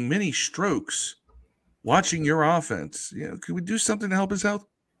having many strokes watching your offense. You know, could we do something to help his health?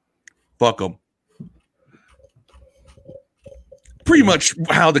 Fuck him. Pretty much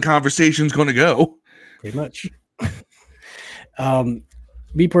how the conversation's going to go. Pretty much.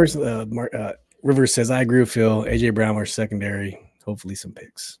 Me personally, Rivers says, I agree with Phil. AJ Brown or secondary. Hopefully some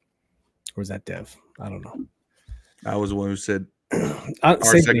picks. Or is that Dev? I don't know. I was the one who said our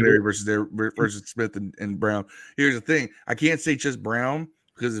secondary versus Smith and Brown. Here's the thing. I can't say just Brown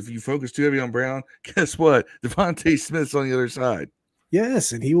because if you focus too heavy on Brown, guess what? Devontae Smith's on the other side.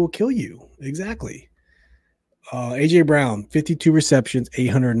 Yes, and he will kill you. Exactly. AJ Brown, 52 receptions,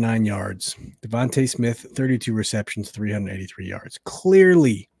 809 yards. Devontae Smith, 32 receptions, 383 yards.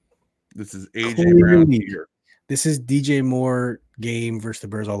 Clearly, this is AJ Brown here. This is DJ Moore game versus the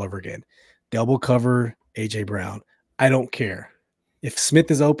Bears all over again. Double cover AJ Brown. I don't care. If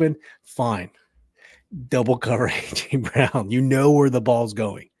Smith is open, fine. Double cover AJ Brown. You know where the ball's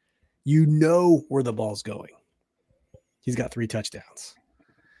going. You know where the ball's going. He's got 3 touchdowns.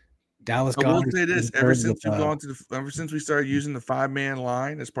 Dallas. I will say this: ever since we started using the 5-man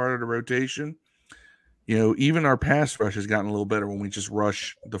line as part of the rotation, you know, even our pass rush has gotten a little better when we just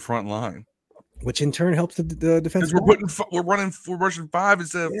rush the front line, which in turn helps the defense. We're rushing 5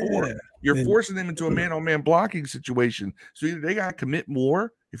 instead of 4. You're forcing them into a man-on-man blocking situation. So either they got to commit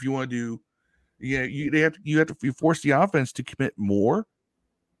more if you want to do. Yeah, you force the offense to commit more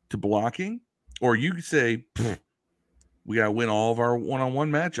to blocking, or you could say. We got to win all of our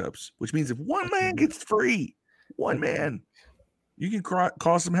one-on-one matchups, which means if one man gets free, you can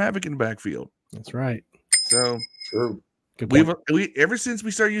cause some havoc in the backfield. That's right. So true. We ever since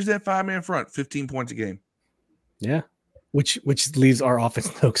we started using that 5-man front, 15 points a game. Yeah, which leaves our offense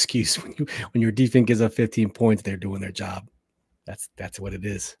no excuse when your defense gives up 15 points, they're doing their job. That's what it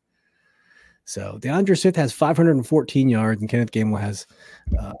is. So DeAndre Swift has 514 yards, and Kenneth Gainwell has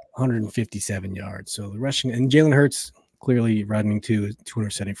 157 yards. So the rushing and Jalen Hurts. Clearly running to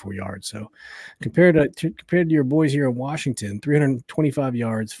 274 yards. So compared to your boys here in Washington, 325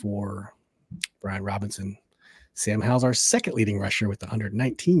 yards for Brian Robinson. Sam Howell's our second leading rusher with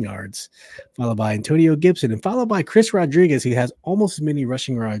 119 yards, followed by Antonio Gibson and followed by Chris Rodriguez, who has almost as many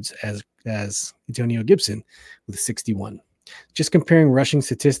rushing yards as Antonio Gibson with 61. Just comparing rushing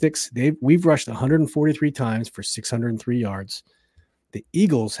statistics, we've rushed 143 times for 603 yards. The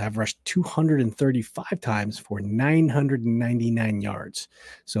Eagles have rushed 235 times for 999 yards.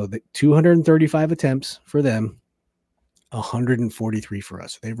 So the 235 attempts for them, 143 for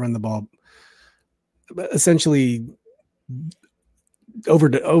us. They've run the ball essentially over.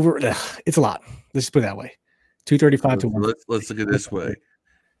 It's a lot. Let's just put it that way. 235 to 1. Let's look at it this way.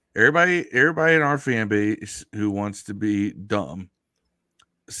 Everybody in our fan base who wants to be dumb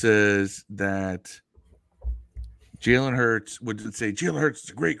says that Jalen Hurts would say Jalen Hurts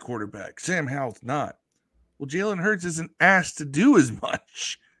is a great quarterback. Sam Howell's not. Well, Jalen Hurts isn't asked to do as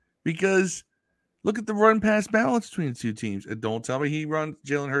much because look at the run-pass balance between the two teams. And don't tell me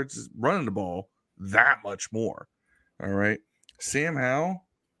Jalen Hurts is running the ball that much more. All right. Sam Howell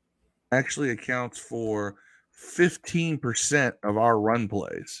actually accounts for 15% of our run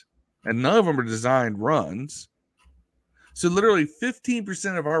plays, and none of them are designed runs. So literally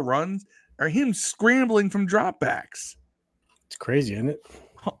 15% of our runs are him scrambling from dropbacks. It's crazy, isn't it?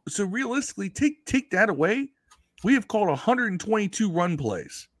 So realistically, take that away. We have called 122 run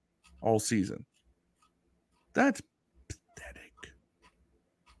plays all season. That's pathetic.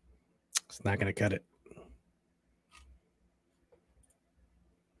 It's not going to cut it.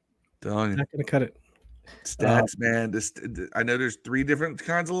 Done. Not going to cut it. Stats, man. I know there's 3 different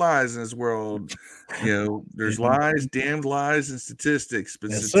kinds of lies in this world. You know, there's lies, damned lies, and statistics.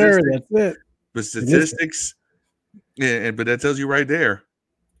 But yes, sir, that's it. But statistics, but that tells you right there.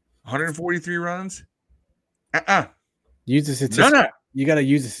 143 runs. Use the statistics. you got to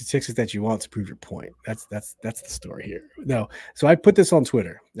use the statistics that you want to prove your point. That's the story here. No, so I put this on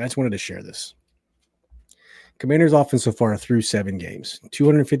Twitter. I just wanted to share this. Commanders offense so far through 7 games,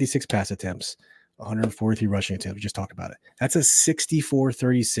 256 pass attempts, 143 rushing attempts. We just talked about it. That's a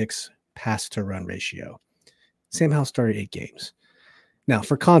 64-36 pass to run ratio. Sam Howell started 8 games. Now,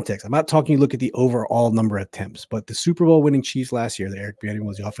 for context, I'm not talking look at the overall number of attempts, but the Super Bowl winning Chiefs last year, Eric Bieniemy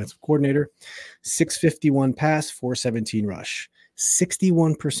was the offensive coordinator, 651 pass, 417 rush,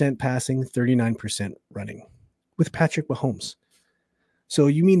 61% passing, 39% running with Patrick Mahomes. So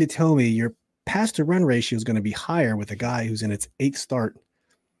you mean to tell me your pass to run ratio is going to be higher with a guy who's in its 8th start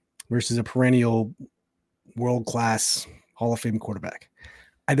versus a perennial world-class Hall of Fame quarterback?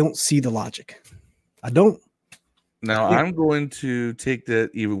 I don't see the logic. I don't. Now, I'm going to take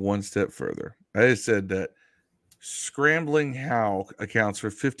that even one step further. I said that scrambling Howell accounts for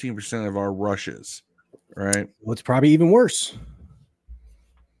 15% of our rushes, right? Well, it's probably even worse.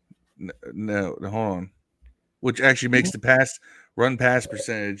 No, hold on. Which actually makes the run pass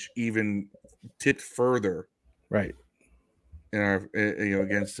percentage even tick further, right? In our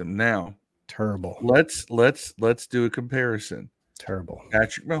against them. Now, terrible. Let's do a comparison. Terrible.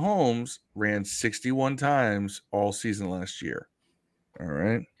 Patrick Mahomes ran 61 times all season last year. All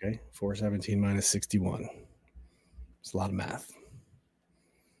right. Okay. 417 minus 61. It's a lot of math.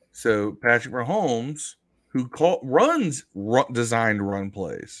 So Patrick Mahomes, who designed run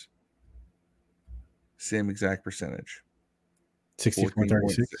plays, same exact percentage.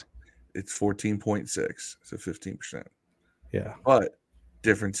 64-36. It's 14.6, so 15%. Yeah. But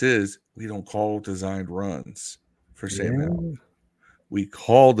difference is we don't call designed runs for Sam Howell. He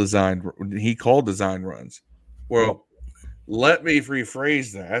called design runs. Well, let me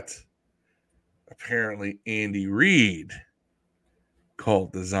rephrase that. Apparently, Andy Reid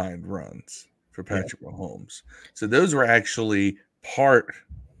called designed runs for Patrick Mahomes. So those were actually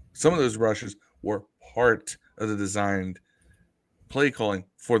some of those rushes were part of the designed play calling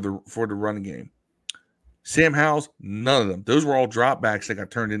for the run game. Sam Howell's, none of them. Those were all dropbacks that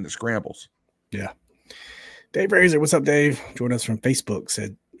got turned into scrambles. Yeah. Dave Razor, what's up, Dave? Joined us from Facebook,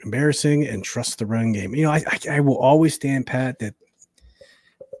 said, embarrassing and trust the run game. I will always stand pat that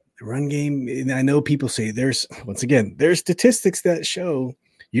the run game, and I know people say there's statistics that show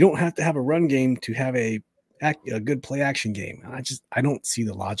you don't have to have a run game to have a good play action game. I don't see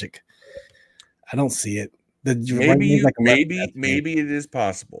the logic. I don't see it. Maybe it is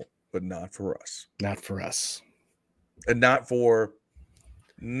possible, but not for us. Not for us. And not for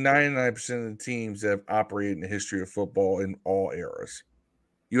 99% of the teams that have operated in the history of football in all eras.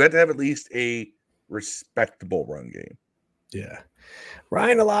 You have to have at least a respectable run game. Yeah.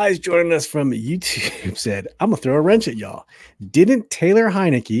 Ryan Elias joining us from YouTube said, I'm going to throw a wrench at y'all. Didn't Taylor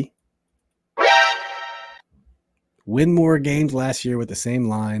Heineke win more games last year with the same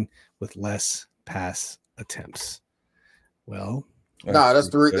line with less pass attempts? Well, that's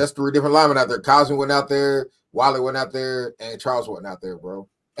three different linemen out there. Cosme went out there, Wiley went out there, and Charles went out there, bro.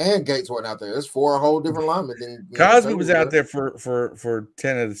 And Gates went out there. It's 4 whole different linemen. Cosme was out there for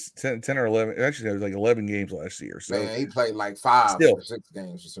 10 or 11. Actually, it was like 11 games last year. So man, he played like 5 or 6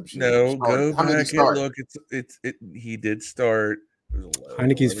 games or some shit. No, go back and look. He did start.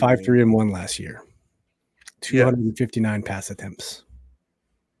 Heineke's 5-3-1 last year. 259 pass attempts.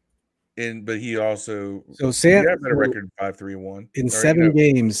 But he also Sam had a record 5-3-1 in 7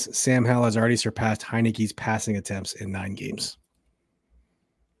 games. Sam Howell has already surpassed Heineke's passing attempts in 9 games.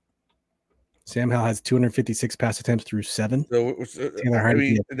 Sam Howell has 256 pass attempts through 7. That's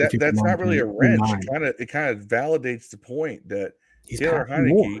not really a wrench. It kind of validates the point that Taylor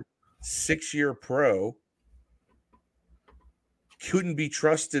Heineke, 6-year pro, couldn't be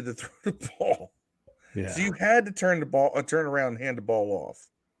trusted to throw the ball. Yeah. So you had to turn around and hand the ball off.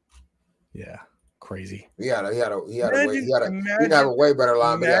 Yeah, crazy. He had a way better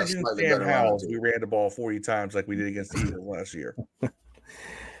line. Imagine Sam Howell. We ran the ball 40 times like we did against the Eagles last year.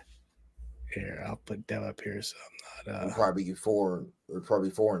 Here, I'll put Dev up here, so I'm not. Probably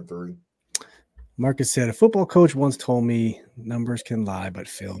 4-3. Marcus said a football coach once told me numbers can lie, but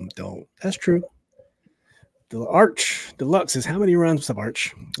film don't. That's true. The Arch Deluxe says, how many runs? What's up,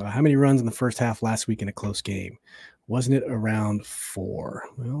 Arch? How many runs in the first half last week in a close game? Wasn't it around 4?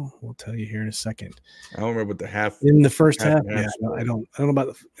 Well, we'll tell you here in a second. I don't remember what the half in the first half. Yeah, I don't know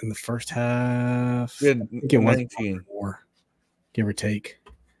about in the first half. We had 19, give or take.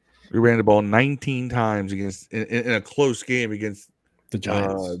 We ran the ball 19 times in a close game against the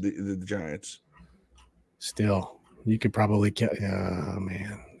Giants. The Giants. Still, you could probably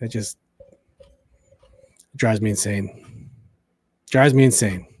man, it just drives me insane.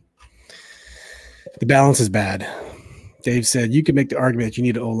 The balance is bad. Dave said you could make the argument that you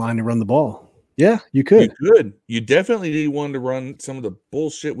need an O-line to run the ball. Yeah, you could. You could. You definitely need one to run some of the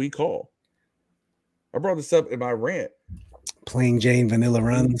bullshit we call. I brought this up in my rant. Plain Jane vanilla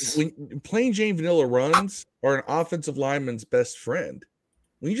runs. Plain Jane vanilla runs are an offensive lineman's best friend.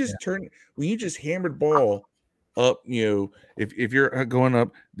 When you just hammered ball up, if you're going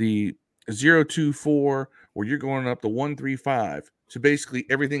up the 0-2-4 or you're going up the 1-3-5, so basically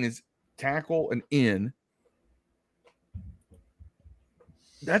everything is tackle and in.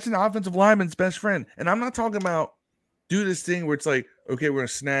 That's an offensive lineman's best friend. And I'm not talking about do this thing where it's like, okay, we're going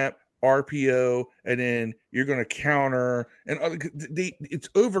to snap, RPO, and then you're going to counter. And they're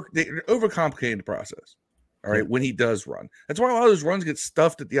overcomplicating the process. All right, when he does run. That's why a lot of those runs get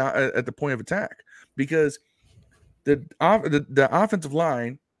stuffed at the point of attack, because the offensive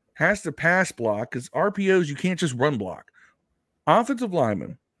line has to pass block, because RPOs, you can't just run block. Offensive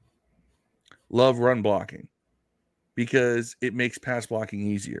linemen love run blocking because it makes pass blocking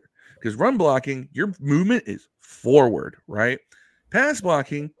easier. Because run blocking, your movement is forward, right? Pass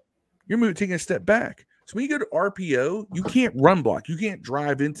blocking, you're taking a step back. So when you go to RPO, you can't run block. You can't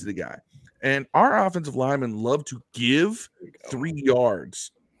drive into the guy. And our offensive linemen love to give 3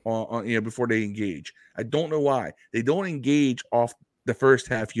 yards before they engage. I don't know why. They don't engage off the first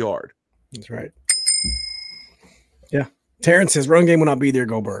half yard. That's right. Yeah. Terrence says, run game will not be there.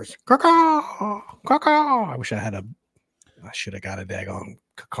 Go Birds. Caw-caw. Caw-caw. I wish I should have got a daggone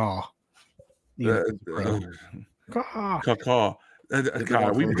caw. Caw. We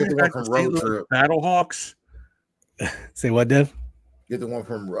bring back the Battlehawks. Say what, Dev? Get the one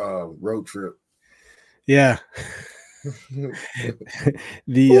from Road Trip. Yeah. I don't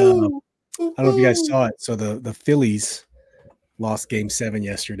know if you guys saw it. So the Phillies lost Game 7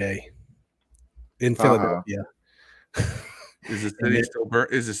 yesterday in Philadelphia. Is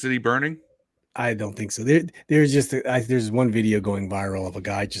the city burning? I don't think so. There's one video going viral of a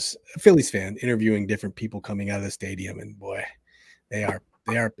guy, just a Phillies fan, interviewing different people coming out of the stadium, and boy, they are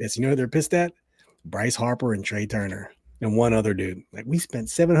pissed. You know who they're pissed at? Bryce Harper and Trey Turner and one other dude. Like, we spent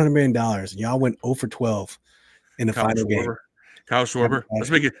 $700 million and y'all went 0 for 12 in the final game. Kyle Schwarber. Let's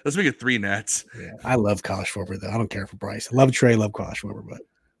make it 3 nats. Yeah, I love Kyle Schwarber though. I don't care for Bryce. I love Trey, love Kyle Schwarber, but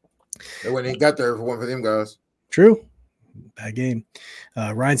when they got there for one for them guys. True. Bad game.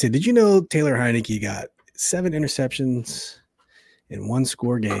 Ryan said, did you know Taylor Heineke got 7 interceptions in 1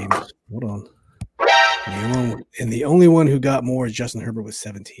 score games? Hold on. And the only one who got more is Justin Herbert with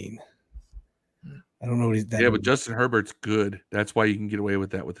 17. I don't know what he's that. Yeah, but Justin Herbert's good. That's why you can get away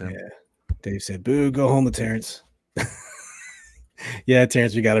with that with him. Yeah. Dave said, boo, go home to Terrence. Yeah,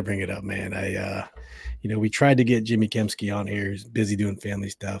 Terrence, we got to bring it up, man. We tried to get Jimmy Kemsky on here. He's busy doing family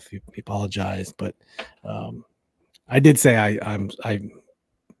stuff. He apologized, but I did say I'm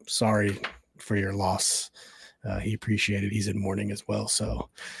sorry for your loss. He appreciated it. He's in mourning as well. So,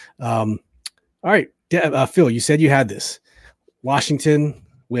 all right, Phil, you said you had this. Washington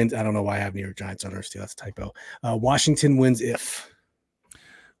wins. I don't know why I have New York Giants on our still. That's a typo. Washington wins if.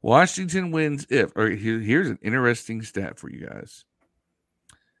 Washington wins if. All right, here's an interesting stat for you guys.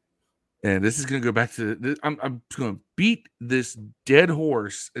 And this is going to go back to I'm going to beat this dead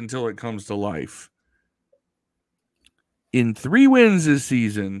horse until it comes to life. In 3 wins this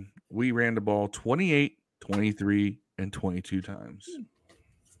season, we ran the ball 28, 23, and 22 times.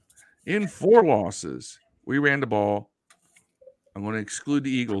 In 4 losses, we ran the ball, I'm going to exclude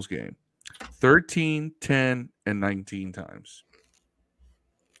the Eagles game, 13, 10, and 19 times.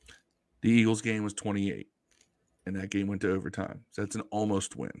 The Eagles game was 28, and that game went to overtime. So that's an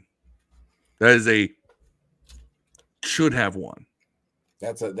almost win. That is a should have won.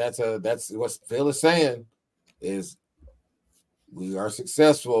 That's what Phil is saying is we are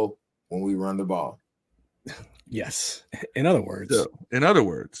successful when we run the ball. Yes. In other words,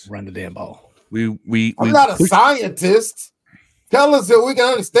 run the damn ball. I'm not a scientist. Tell us that we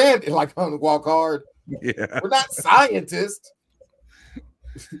can understand it like on the walk hard. Yeah. We're not scientists.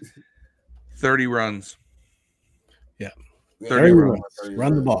 30 runs. Yeah. 30 runs.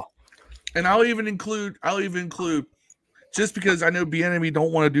 Run the ball. And I'll even include just because I know Bieniemy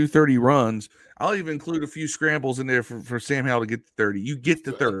don't want to do 30 runs, I'll even include a few scrambles in there for Sam Howell to get to 30. You get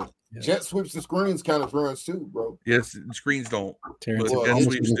to 30. Jet sweeps the screens kind of runs too, bro. Yes, screens don't. Terrence, but jet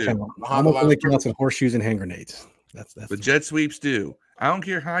sweeps do. Almost only counts in horseshoes and hand grenades. That's but jet sweeps do. I don't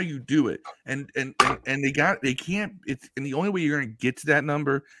care how you do it. And they can't. It's and the only way you're going to get to that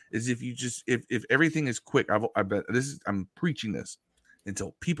number is if you just if everything is quick. I bet I'm preaching this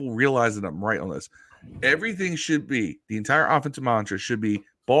until people realize that I'm right on this. Everything should be, the entire offensive mantra should be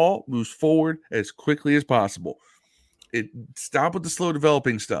ball moves forward as quickly as possible. Stop with the slow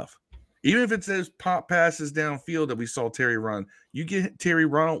developing stuff. Even if it's those pop passes downfield that we saw Terry run, you get Terry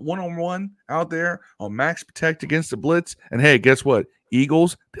run one-on-one out there on max protect against the blitz. And hey, guess what?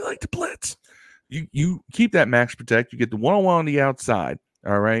 Eagles, they like to blitz. You keep that max protect. You get the one-on-one on the outside,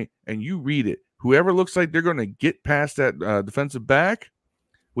 all right? And you read it. Whoever looks like they're going to get past that defensive back,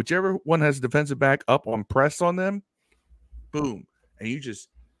 whichever one has a defensive back up on press on them, boom. And you just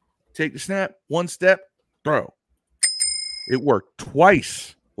take the snap, one step, throw. It worked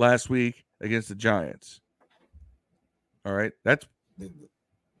twice last week against the Giants. All right. That's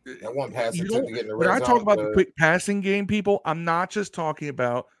that one pass. When I talk about the quick passing game, people, I'm not just talking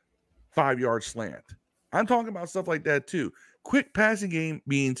about 5-yard slant. I'm talking about stuff like that too. Quick passing game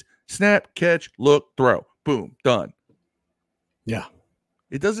means snap, catch, look, throw. Boom, done. Yeah.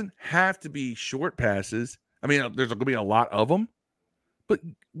 It doesn't have to be short passes. I mean, there's going to be a lot of them, but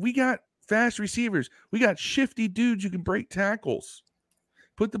we got fast receivers. We got shifty dudes who can break tackles.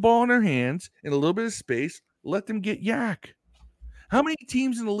 Put the ball in their hands in a little bit of space. Let them get yak. How many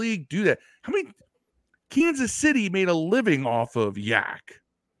teams in the league do that? How many? Kansas City made a living off of yak,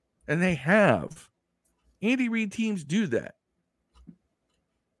 and they have. Andy Reid teams do that.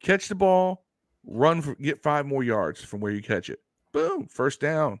 Catch the ball, get 5 more yards from where you catch it. Boom, first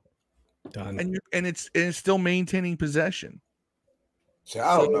down. Done. And it's still maintaining possession.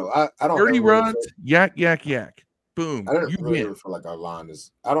 I don't know. I don't. 30 runs, yak. Boom. I don't really feel like our line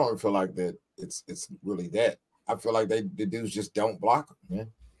is. I don't feel like that. It's really that. I feel like the dudes just don't block them, man.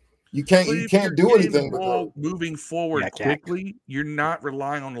 You can't do anything with moving forward quickly. You're not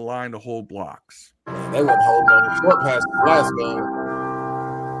relying on the line to hold blocks. Man, they weren't holding on the short passes last game.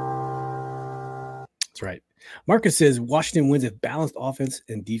 That's right. Marcus says Washington wins if balanced offense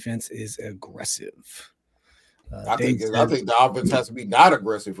and defense is aggressive. I think the offense has to be not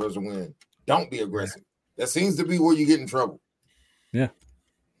aggressive for us to win. Don't be aggressive. That seems to be where you get in trouble. Yeah.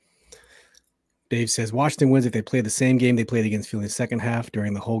 Dave says Washington wins if they play the same game they played against Philly in the second half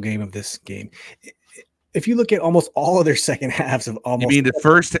during the whole game of this game. If you look at almost all of their second halves of almost. You mean the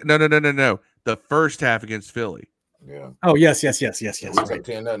first? No. The first half against Philly. Yeah. Oh, yes. Let's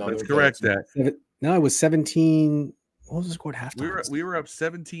correct that. No, it was 17. What was the score at halftime? We were up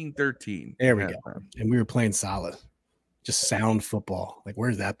 17-13. There we go. And we were playing solid. Just sound football. Like,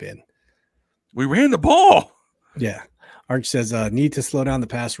 where's that been? We ran the ball. Yeah. Arch says, need to slow down the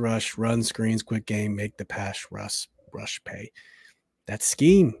pass rush, run screens, quick game, make the pass rush pay. That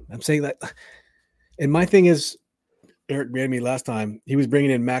scheme. I'm saying that. And my thing is, Eric ran me last time. He was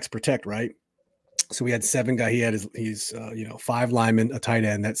bringing in max protect, right? So we had 7 guys. He had his 5 linemen, a tight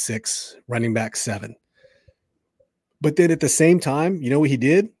end, that's 6, running back 7. But then at the same time, you know what he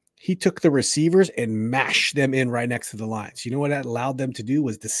did? He took the receivers and mashed them in right next to the lines. You know what that allowed them to do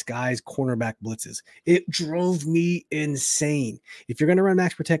was disguise cornerback blitzes. It drove me insane. If you're going to run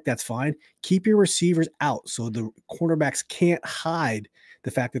max protect, that's fine. Keep your receivers out so the cornerbacks can't hide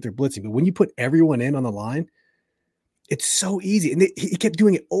the fact that they're blitzing. But when you put everyone in on the line, it's so easy. And he kept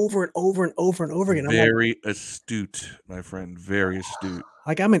doing it over and over and over and over again. Very astute, my friend. Very astute.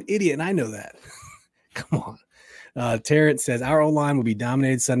 Like, I'm an idiot and I know that. Come on. Terrence says our O-line will be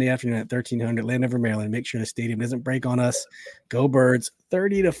dominated Sunday afternoon at 1300 Landover, Maryland. Make sure the stadium doesn't break on us. Go Birds,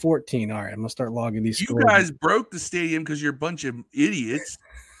 30-14. All right, I'm gonna start logging these. You guys broke the stadium because you're a bunch of idiots,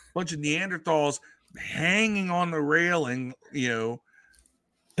 bunch of Neanderthals hanging on the railing,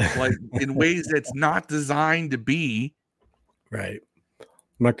 like in ways that's not designed to be. Right.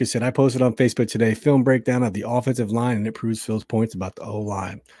 Marcus said I posted on Facebook today film breakdown of the offensive line, and it proves Phil's points about the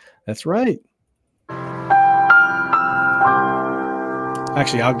O-line. That's right.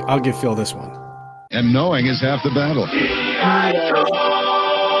 Actually, I'll give Phil this one. And knowing is half the battle.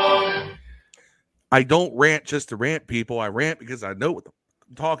 I don't rant just to rant, people. I rant because I know what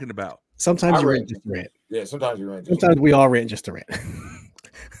I'm talking about. Sometimes you rant just to rant. Yeah, sometimes you rant. Sometimes we all rant just to rant.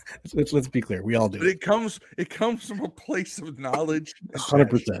 let's be clear. We all do. But it comes from a place of knowledge.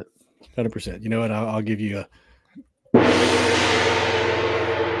 100%. 100%. You know what? I'll give you a.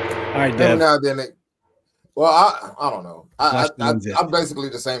 All right, Dev. Well, I don't know. I'm basically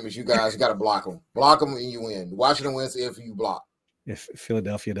the same as you guys. You got to block them. Block them and you win. Washington wins if you block. If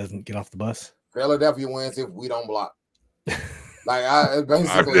Philadelphia doesn't get off the bus. Philadelphia wins if we don't block. It's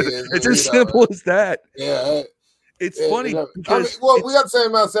as simple as that. Yeah. It's funny. We got the same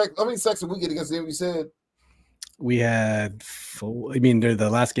amount of sacks. How many sacks did we get against them? You said we had 4. I mean, the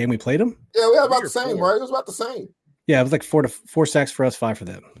last game we played them. Yeah, we had about the same, right? It was about the same. Yeah, it was like 4 sacks for us, 5 for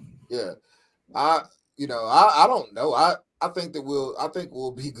them. Yeah, I don't know. I think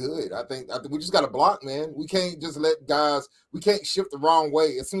we'll be good. I think we just got to block, man. We can't just let guys. We can't shift the wrong way.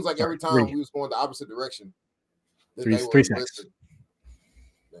 It seems like every time we was going the opposite direction. 3 sacks.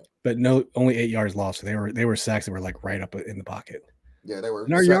 but no, only 8 yards lost. So they were sacks that were like right up in the pocket. Yeah, they were.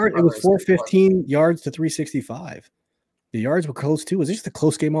 In our yard, it was 415 yards to 365. The yards were close too. It was just a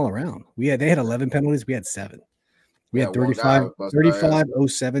close game all around. They had 11 penalties. We had 7. We had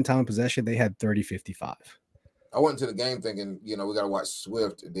 35-07 time of possession. They had 30-55. I went into the game thinking, we got to watch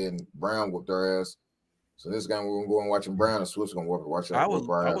Swift, and then Brown whooped our ass. So this game we're going to go and watching Brown, and Swift's going to watch our ass. I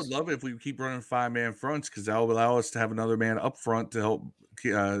would love it if we keep running 5-man fronts, because that would allow us to have another man up front to help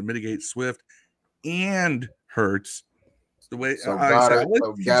mitigate Swift and Hurts. The way so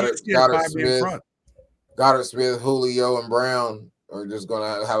Goddard, Smith, Julio, and Brown are just going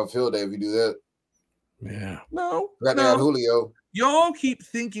to have a field day if you do that. Yeah. No. Julio. Y'all keep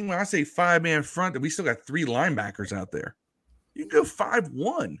thinking when I say 5-man front that we still got 3 linebackers out there. You can go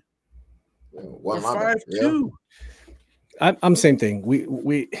 5-1. Yeah, or 5-2. I'm same thing.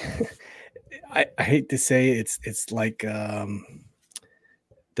 We I hate to say it's like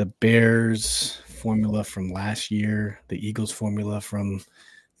the Bears formula from last year, the Eagles formula from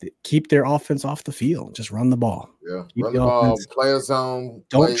keep their offense off the field. Just run the ball. Yeah, run the ball, play a zone.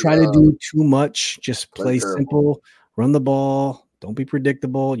 Don't try to do too much. Just play simple. Run the ball. Don't be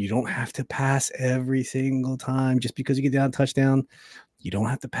predictable. You don't have to pass every single time. Just because you get down a touchdown, you don't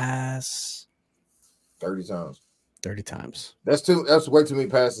have to pass 30 times. 30 times. That's way too many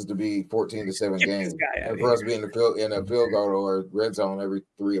passes to be 14-7 games. And for us to be in a field goal or red zone every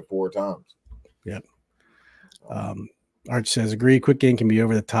 3 or 4 times. Yep. Arch says, agree. Quick game can be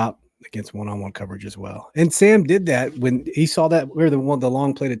over the top against one-on-one coverage as well. And Sam did that when he saw that where the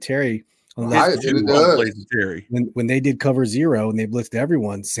long play to Terry. On Terry. When they did cover 0 and they blitzed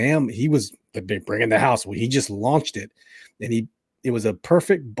everyone, Sam, he was bringing the house. He just launched it, and it was a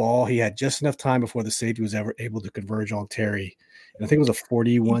perfect ball. He had just enough time before the safety was ever able to converge on Terry. And I think it was a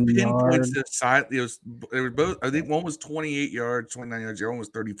 41 yard. It was both. I think one was 28 yards, 29 yards. The other one was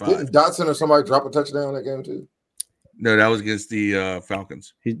 35. Didn't Dotson or somebody drop a touchdown that game too? No, that was against the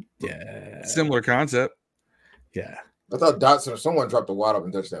Falcons. Yeah, similar concept. Yeah, I thought Dotson or someone dropped a wide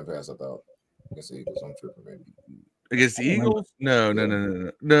open touchdown pass. I thought against the Eagles. I'm tripping maybe. Against the Eagles?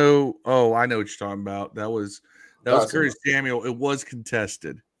 No. Oh, I know what you're talking about. That was Curtis Samuel. It was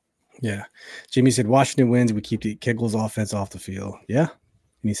contested. Yeah. Jimmy said Washington wins. We keep the Kiggles offense off the field. Yeah.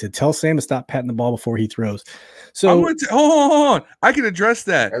 And he said, tell Sam to stop patting the ball before he throws. So hold on. I can address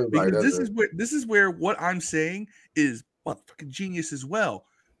that. Because this is where what I'm saying is fucking genius as well.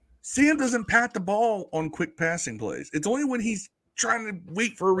 Sam doesn't pat the ball on quick passing plays. It's only when he's trying to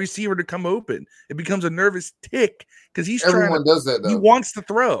wait for a receiver to come open. It becomes a nervous tick because everyone does that though. He wants to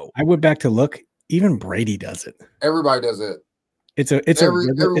throw. I went back to look. Even Brady does it. Everybody does it. It's a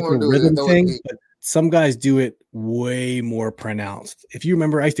rhythm thing, but some guys do it way more pronounced. If you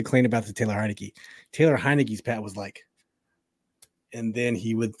remember, I used to complain about the Taylor Heineke. Taylor Heineke's pat was like, and then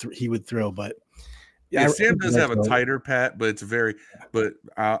he would throw. But yeah, Sam does have a tighter pat, but it's but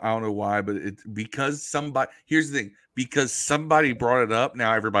I don't know why. But it's because here's the thing, because somebody brought it up.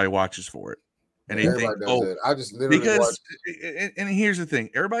 Now everybody watches for it. And everybody does it. I just literally watched. And here's the thing: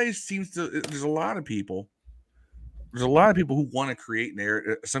 everybody seems to. There's a lot of people who want to create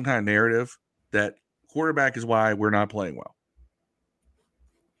some kind of narrative that quarterback is why we're not playing well.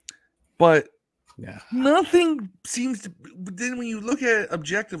 But nothing seems to. But then when you look at it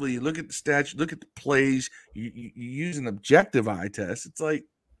objectively, you look at the stats, you look at the plays, you use an objective eye test. It's like,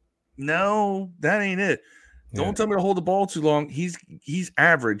 no, that ain't it. Don't tell me to hold the ball too long. He's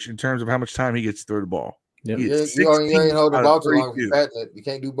average in terms of how much time he gets to throw the ball. Yep. You ain't holding the ball too long. You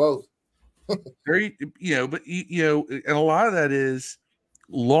can't do both. But and a lot of that is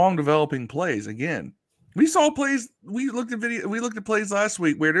long developing plays. Again, we saw plays. We looked at plays last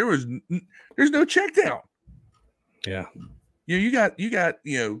week where there's no check down. Yeah. You got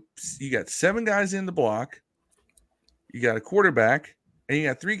 7 guys in the block. You got a quarterback, and you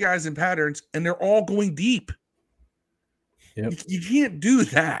got 3 guys in patterns, and they're all going deep. Yep. You can't do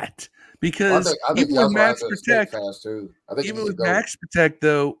that because I think even with max protect, max protect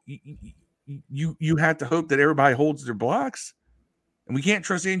though, you have to hope that everybody holds their blocks, and we can't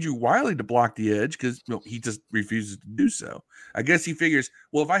trust Andrew Wiley to block the edge because he just refuses to do so. I guess he figures,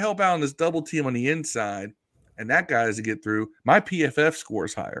 well, if I help out on this double team on the inside, and that guy doesn't get through, my PFF score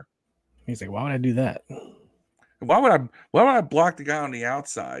is higher. He's like, why would I do that? Why would I block the guy on the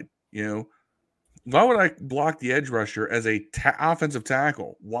outside? Why would I block the edge rusher as a offensive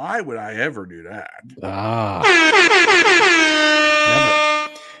tackle? Why would I ever do that?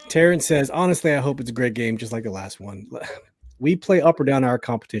 Taryn says, honestly, I hope it's a great game, just like the last one. We play up or down our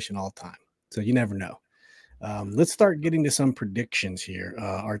competition all the time, so you never know. Let's start getting to some predictions here.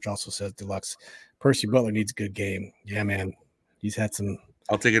 Arch also says, Deluxe, Percy Butler needs a good game. Yeah, man. He's had some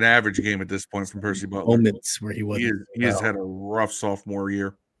I'll take an average game at this point from Percy Butler. Moments where he wasn't. He has had a rough sophomore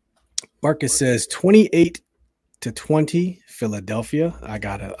year. Marcus says 28-20 Philadelphia. I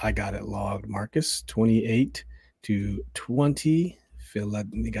got it logged, Marcus. 28-20 Philly.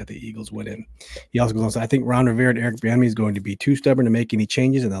 They got the Eagles winning. He also goes on to say, I think Ron Rivera and Eric Bieniemy is going to be too stubborn to make any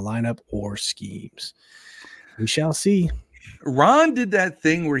changes in the lineup or schemes. We shall see. Ron did that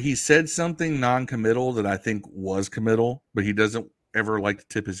thing where he said something non-committal that I think was committal, but he doesn't ever like to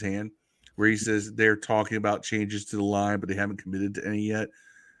tip his hand, where he says they're talking about changes to the line, but they haven't committed to any yet.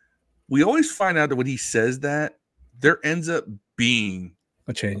 We always find out that when he says that, there ends up being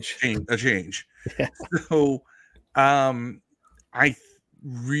a change. Yeah. So I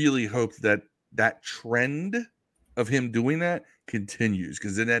really hope that trend of him doing that continues,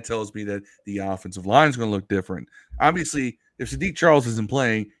 because then that tells me that the offensive line is going to look different. Obviously, if Sadiq Charles isn't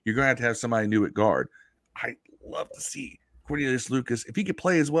playing, you're going to have somebody new at guard. I'd love to see Cornelius Lucas, if he could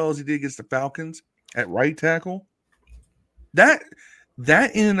play as well as he did against the Falcons at right tackle. That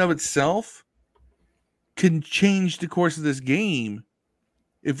in and of itself can change the course of this game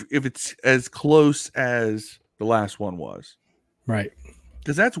if it's as close as the last one was. Right.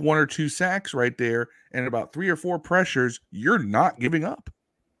 Because that's 1 or 2 sacks right there and about 3 or 4 pressures you're not giving up.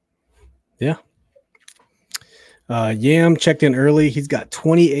 Yeah. Yam checked in early. He's got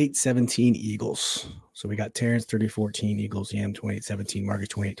 28-17 Eagles. So we got Terrence 30-14 Eagles, Yam 28-17, Marcus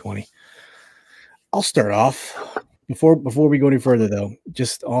 28-20. I'll start off. Before we go any further, though,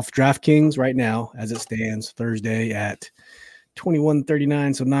 just off DraftKings right now, as it stands, Thursday at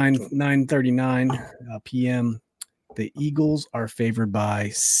 21:39, so 9:39 p.m. The Eagles are favored by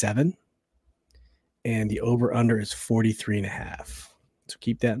 7, and the over/under is 43.5. So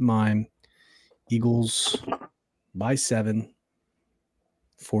keep that in mind. Eagles by 7,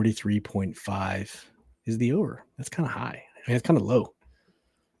 43.5 is the over. That's kind of high. I mean, it's kind of low.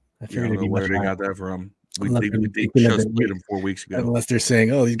 I figured it'd be where much they higher. got that from. They Unless just played them 4 weeks ago. Unless they're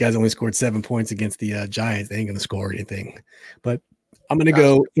saying, oh, these guys only scored 7 points against the Giants. They ain't going to score anything. But I'm going to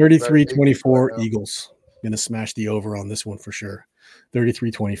go 33-24 Eagles. Going to smash the over on this one for sure.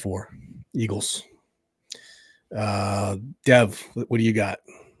 33-24 Eagles. Dev, what do you got?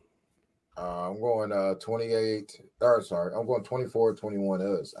 I'm going 28. I'm going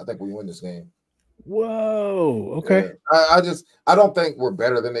 24-21 us. I think we win this game. Whoa. Okay. Yeah. I don't think we're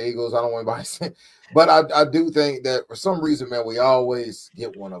better than the Eagles. I don't want anybody saying, but I do think that for some reason, man, we always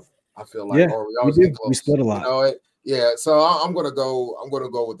get one of them. I feel like, or we always get close. We split a lot. You know, yeah. So I'm gonna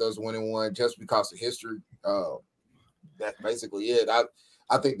go with us winning one just because of history. That's basically it. I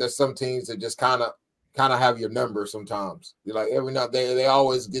think there's some teams that just kind of have your number sometimes. You're like every now they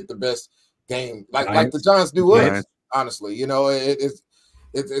always get the best game, like the Giants do us. Honestly, you know,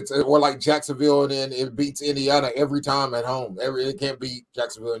 it's or like Jacksonville, and then it beats Indiana every time at home. It can't beat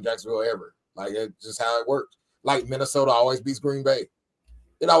Jacksonville ever. Like, it's just how it works. Like Minnesota always beats Green Bay.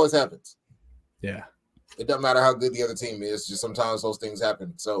 It always happens. Yeah. It doesn't matter how good the other team is. Just sometimes those things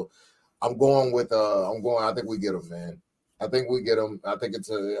happen. So I'm going with I think we get them, man. I think we get them. I think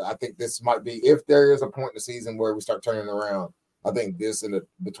this might be, if there is a point in the season where we start turning around, I think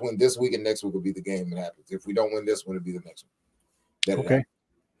between this week and next week will be the game that happens. If we don't win this one, it'll be the next one. Okay.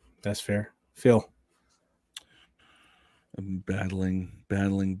 That's fair. Phil. I'm battling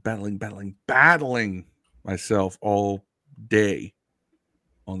myself all day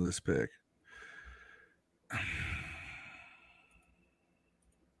on this pick.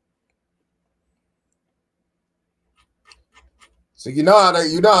 So you know how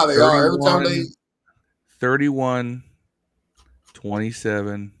they are every time they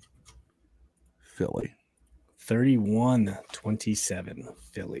 31-27 Philly. 31-27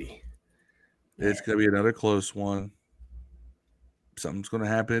 Philly. It's going to be another close one. Something's going to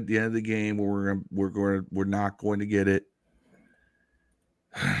happen at the end of the game where we're not going to get it.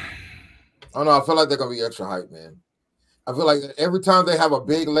 Oh no, I feel like they're going to be extra hype, man. I feel like every time they have a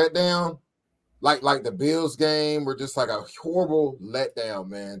big letdown, like the Bills game, we're just like a horrible letdown,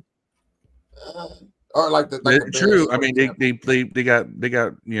 man. Or like the true. I mean, they got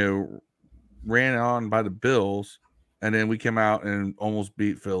ran on by the Bills, and then we came out and almost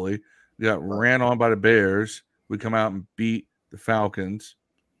beat Philly. We got ran on by the Bears. We come out and beat the Falcons.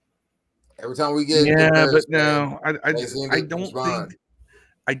 Every time we get Bears, but no, I don't think.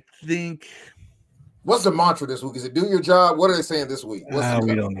 I think. What's the mantra this week? Is it do your job? What are they saying this week? We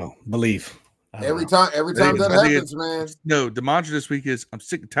don't know. Believe. Every time that happens, man. No, the mantra this week is I'm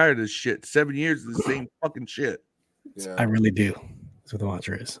sick and tired of this shit. 7 years of the same fucking shit. Yeah. I really do. That's what the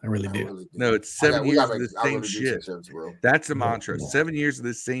mantra is. I really do. No, it's 7 years of the same shit. That's the mantra. 7 years of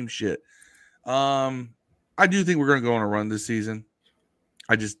the same shit. I do think we're going to go on a run this season.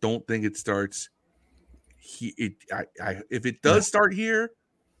 I just don't think it starts. If it does start here,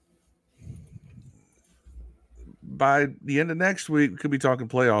 by the end of next week, we could be talking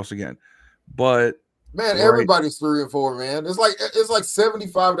playoffs again. But man, everybody's 3-4, man. It's like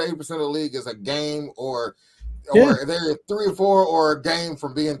 75 to 80% of the league is a game or they're 3-4 or a game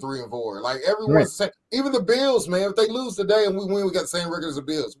from being 3-4. Like everyone's saying, even the Bills, man. If they lose today and we win, we got the same record as the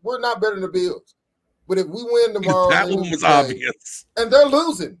Bills. We're not better than the Bills. But if we win tomorrow, that one was obvious. And they're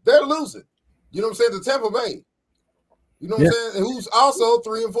losing. They're losing. You know what I'm saying? The Tampa Bay. You know what I'm saying? Who's also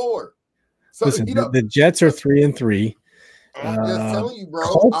 3-4. So listen, the Jets are 3-3. I'm just telling you, bro.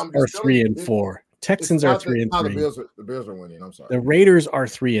 Colts are 3-4. Texans are 3-3. The Bills are winning. I'm sorry. The Raiders are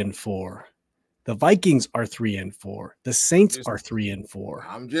 3-4. The Vikings are 3-4. The Saints are 3-4.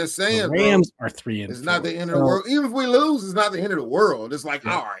 I'm just saying, the Rams are 3-4. It's not the end of the world. Even if we lose, it's not the end of the world. It's like,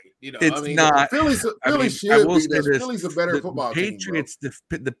 all right, it's not. Philly should be this. Philly's a better football Patriots, team.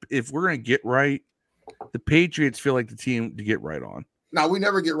 If we're gonna get right, the Patriots feel like the team to get right on. No, we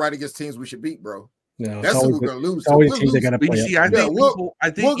never get right against teams we should beat, bro. No, that's who we're gonna lose. Always teams they gotta play. See, I think we'll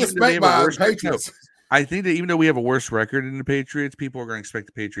get spanked by the Patriots. I think that even though we have a worse record than the Patriots, people are going to expect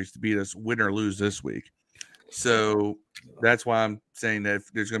the Patriots to beat us, win or lose this week. So that's why I'm saying that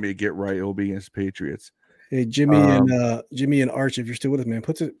if there's going to be a get right, it will be against the Patriots. Hey, Jimmy and Arch, if you're still with us, man,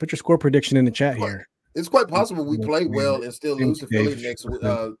 put your score prediction in the chat here. It's quite possible we play well and still lose to Philly next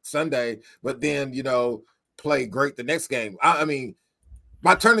Sunday, but then play great the next game. I mean,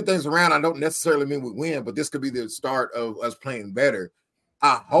 by turning things around, I don't necessarily mean we win, but this could be the start of us playing better.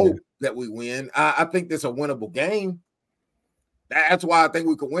 I hope that we win. I think it's a winnable game. That's why I think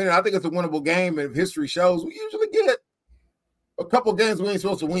we could win it. I think it's a winnable game, and if history shows, we usually get a couple games we ain't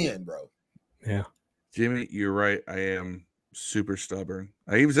supposed to win, bro. Yeah. Jimmy, you're right. I am super stubborn.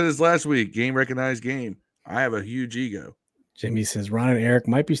 I even said this last week, game recognized game. I have a huge ego. Jimmy says Ron and Eric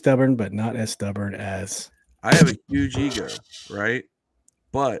might be stubborn, but not as stubborn as... I have a huge ego, right?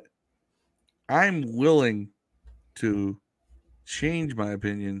 But I'm willing to change my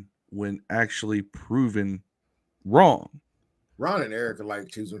opinion when actually proven wrong. Ron and Eric are like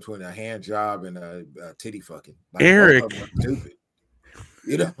choosing between a hand job and a titty fucking. Like, Eric, stupid.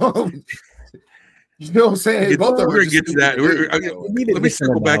 You know what I'm saying? Both of them are get to that. Let me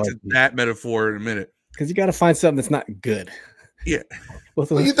circle back to that metaphor in a minute. Because you got to find something that's not good. Yeah.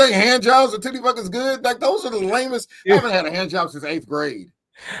 Well, you think hand jobs or titty fucking is good? Like those are the lamest. Yeah. I haven't had a hand job since 8th grade.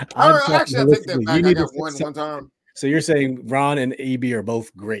 I take that back. I got one time. So you're saying Ron and AB are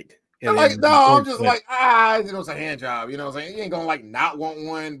both great? Like, no, I'm just like, it's a hand job. You know what I'm saying? You ain't gonna like not want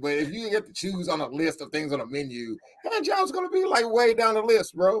one, but if you get to choose on a list of things on a menu, hand job's gonna be like way down the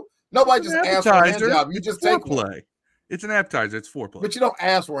list, bro. Nobody just asks for a hand job. You just take one. It's an appetizer. It's foreplay. But you don't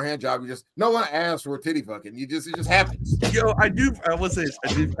ask for a hand job. No one asks for a titty fucking. It just happens. Yo, I will say this.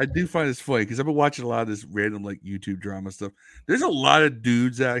 I do find this funny because I've been watching a lot of this random like YouTube drama stuff. There's a lot of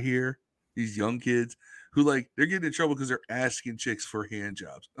dudes out here, these young kids, who like they're getting in trouble because they're asking chicks for hand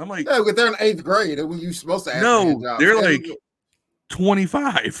jobs. I'm like, yeah, but they're in 8th grade. When you supposed to ask for hand jobs. They're like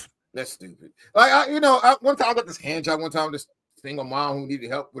 25. That's stupid. Like one time I got this hand job. One time this single mom who needed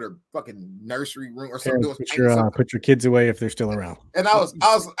help with her fucking nursery room or something. Put your kids away if they're still around. And I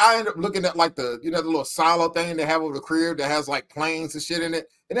ended up looking at like the the little silo thing they have over the crib that has like planes and shit in it,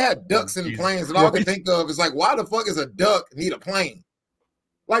 and it had ducks in the planes. And all I can think of is like, why the fuck is a duck need a plane?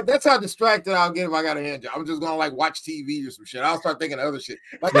 Like that's how distracted I'll get if I got a hand job. I'm just gonna like watch TV or some shit. I'll start thinking of other shit.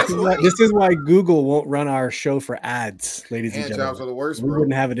 Like this is why Google won't run our show for ads, ladies and gentlemen. Hand jobs are the worst. We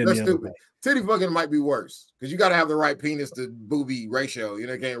wouldn't have it in the other way. Titty fucking might be worse because you got to have the right penis to booby ratio. You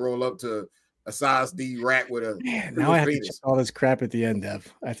can't roll up to a size D rat with a. Man, now I have to check all this crap at the end,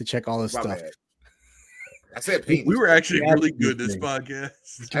 Dev. I have to check all this stuff. Bad. I said penis. We were actually really good this podcast.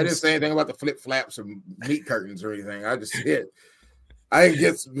 I didn't say anything about the flip flaps or meat curtains or anything. I just said I didn't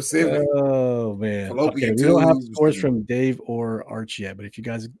get specific. Oh man, okay, we don't have scores from Dave or Arch yet, but if you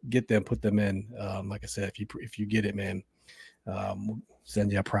guys get them, put them in. Like I said, if you get it, man, we'll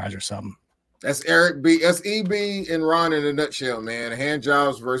send you a prize or something. That's Eric B. That's EB and Ron in a nutshell, man. Hand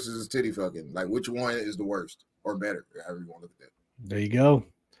jobs versus titty fucking. Like, which one is the worst or better? However you want to look at that. There you go.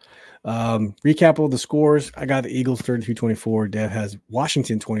 Recap of the scores. I got the Eagles 32-24. Dev has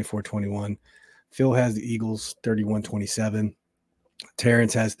Washington 24-21. Phil has the Eagles 31-27.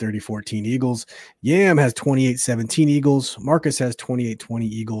 Terrence has 30-14 Eagles. Yam has 28-17 Eagles. Marcus has 28-20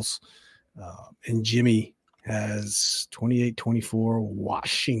 Eagles. And Jimmy has 28-24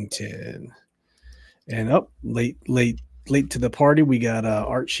 Washington. And up late to the party, we got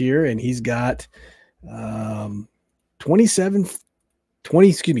Arch here, and he's got 24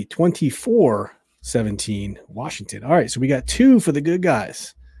 17 Washington. All right, so we got 2 for the good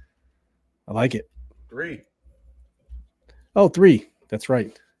guys. I like it. 3. Oh, 3. That's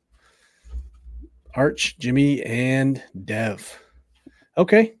right. Arch, Jimmy, and Dev.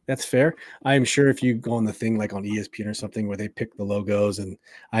 Okay, that's fair. I'm sure if you go on the thing like on ESPN or something where they pick the logos, and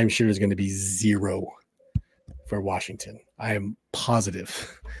I'm sure there's going to be 0 for Washington. I am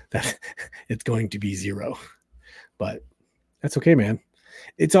positive that it's going to be 0. But that's okay, man.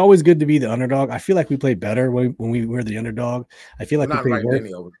 It's always good to be the underdog. I feel like we play better when we were the underdog. I feel like we play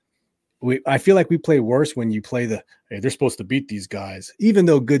worse. I feel like we play worse when you play hey, they're supposed to beat these guys, even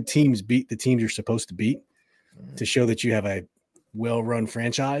though good teams beat the teams you're supposed to beat to show that you have a well-run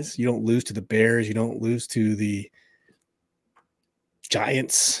franchise. You don't lose to the Bears. You don't lose to the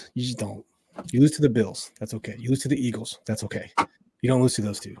Giants. You just don't. You lose to the Bills. That's okay. You lose to the Eagles. That's okay. You don't lose to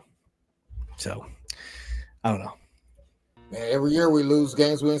those 2. So, I don't know. Man, every year we lose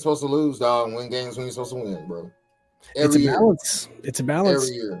games we ain't supposed to lose, dog, and win games we ain't supposed to win, bro. Every year. Balance. It's a balance.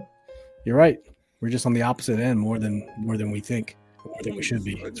 Every year. You're right. We're just on the opposite end more than we think, more than we should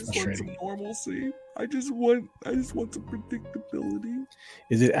be. I It's just want frustrating. some normalcy. I just want some predictability.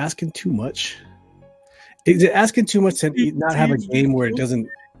 Is it asking too much? Is it asking too much to not have a game where it doesn't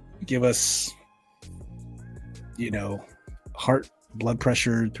give us, heart, blood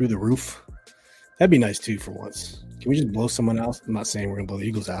pressure through the roof? That'd be nice too for once. Can we just blow someone else? I'm not saying we're gonna blow the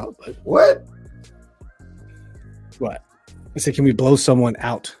Eagles out, but What? I said, can we blow someone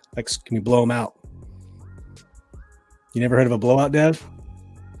out? Like, can we blow them out? You never heard of a blowout, Dev?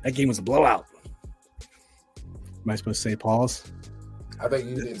 That game was a blowout. Am I supposed to say pause? I think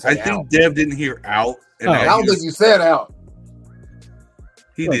you didn't say out. Dev didn't hear out. And Oh. I don't think you said out.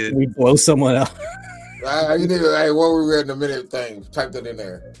 he Like, did. can we blow someone out? You need to, hey, what we read in the minute thing, type that in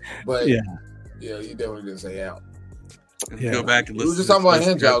there. But Yeah. you definitely didn't say out. Yeah. Go back and We listen. were just talking about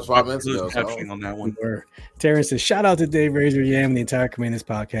hand jobs 5 minutes minutes ago. on that We one. were. Terrence says, shout out to Dave Razor Yam and the entire Command This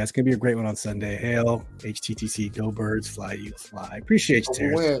podcast. It's going to be a great one on Sunday. Hail, HTTC, go Birds, fly Eagles, fly. Appreciate you, Hope we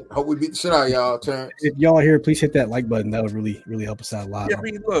Terrence. win. Hope we beat the shit out of y'all, Terrence. If y'all are here, please hit that like button. That would really, really help us out a lot. Yeah, I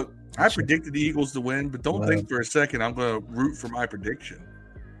mean, look, I predicted the Eagles to win, but don't think for a second I'm going to root for my prediction.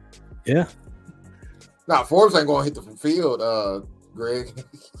 Yeah. Nah, Forbes ain't going to hit the field, Greg.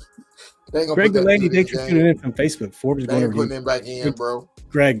 They ain't gonna Greg put that Delaney, into thanks this for game. tuning in from Facebook. Forbes is They going ain't to putting him back in, bro.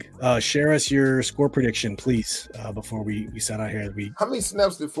 Greg, share us your score prediction, please, before we sign out here. How many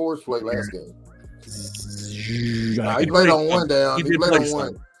snaps did Forbes play last game? Nah, he I played on one down. He He did played play on some.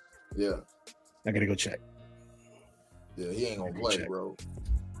 one. Yeah. got to go check. Yeah, he ain't gonna play, Check. bro.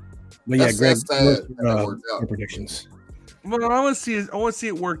 But yeah, That's Greg, sad what's that that worked out. your predictions. Well, I want to see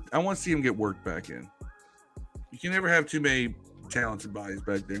it work. I want to see him get worked back in. You can never have too many talented bodies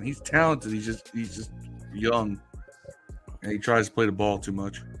back there. And he's talented. He's just young, and he tries to play the ball too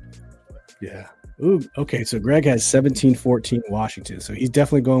much. Yeah. Ooh, okay, so Greg has 17-14 Washington, so he's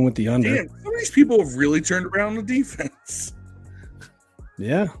definitely going with the under. Damn, some of these people have really turned around the defense.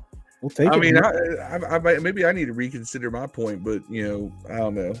 Yeah, we'll take it. I mean, I maybe I need to reconsider my point, but I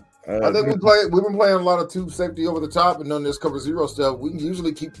don't know. I think we've been playing a lot of two safety over the top and on this cover zero stuff. We can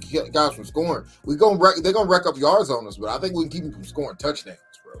usually keep guys from scoring. They're gonna rack up yards on us, but I think we can keep them from scoring touchdowns,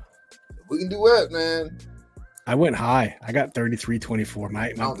 bro. If we can do that, man. I went high. I got 33-24.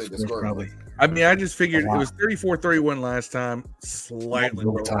 My don't think that's score's probably. I mean, I just figured it was 34-31 last time, slightly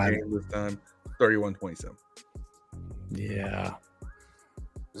lower game this time, 31-27. Yeah.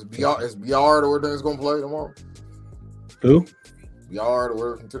 Is Biard or whatever is gonna play tomorrow? Who? Biard or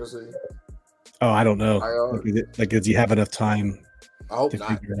whatever from Tennessee. Oh, I don't know. Biard. Like, does he have enough time I hope to not.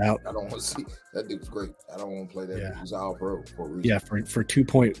 figure it out? I don't want to see that dude's great. I don't want to play that. Yeah. He's all pro for a reason. Yeah, for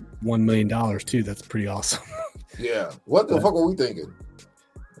 $2.1 million too. That's pretty awesome. Yeah. What the fuck are we thinking?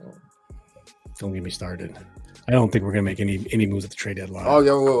 Don't get me started. I don't think we're gonna make any moves at the trade deadline. Oh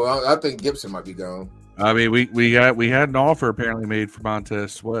yeah, well, I think Gibson might be gone. I mean, we had an offer apparently made for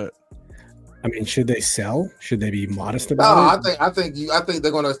Montez Sweat. I mean, should they sell? Should they be modest No, about it? I think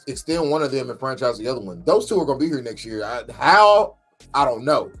they're going to extend one of them and franchise the other one. Those two are going to be here next year. How? I don't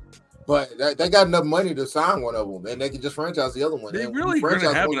know, but they got enough money to sign one of them, and they can just franchise the other one. They And really going to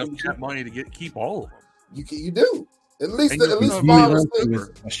franchise have one, enough cap money to keep all of them. You do at least And you at least put 5 or Really 6. is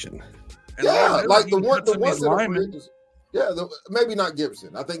the question. And Yeah, like the ones that are linemen. free agents. Yeah, maybe not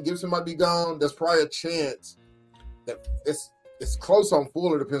Gibson. I think Gibson might be gone. There's probably a chance that it's close on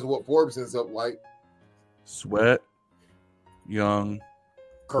Fuller. Depends on what Forbes ends up like. Sweat, Young,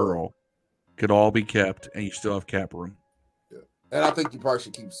 Curl could all be kept, and you still have cap room. Yeah. And I think you probably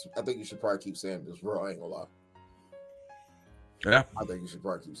should keep. I think you should probably keep Samuels. Bro, I ain't gonna lie. Yeah, I think you should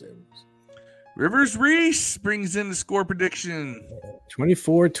probably keep Samuels. Rivers Reese brings in the score prediction.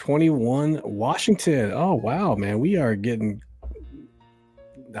 24-21 Washington. Oh, wow, man. We are getting –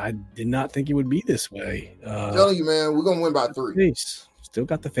 I did not think it would be this way. I'm telling you, man, we're going to win by 3. Faith. Still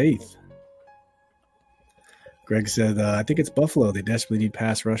got the faith. Greg said, I think it's Buffalo. They desperately need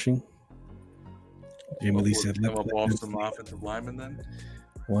pass rushing. Jamie Lee said, come up off some offensive linemen then.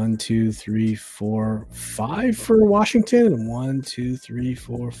 1, 2, 3, 4, 5 for Washington, and 1, 2, 3,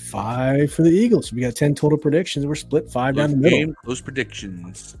 4, 5 for the Eagles. So we got 10 total predictions. We're split 5 down the middle. Those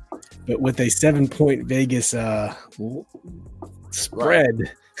predictions. But with a 7-point Vegas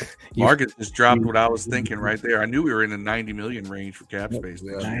spread. Marcus just dropped what I was thinking right there. I knew we were in the 90 million range for cap space.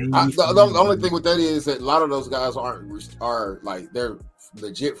 Yeah. The only thing with that is that a lot of those guys are like they're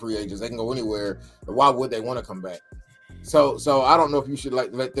legit free agents. They can go anywhere. But why would they want to come back? So I don't know if you should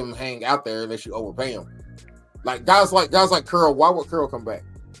like let them hang out there unless you overpay them. Like guys like Curl. Why would Curl come back?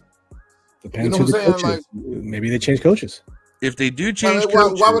 Depends who the coach is. Maybe they change coaches. If they do change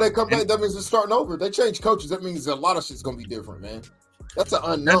coaches, why would they come back? That means it's starting over. They change coaches. That means a lot of shit's gonna be different, man. That's an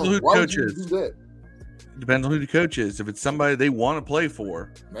unknown. Why would you do that? Depends on who the coach is. If it's somebody they want to play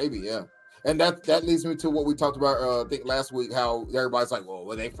for, maybe, yeah. And that leads me to what we talked about, I think last week. How everybody's like, "Well,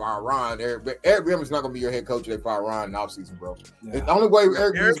 when they fire Ron, Eric Bieniemy's not going to be your head coach if they fire Ron in the offseason, bro." Yeah. The only way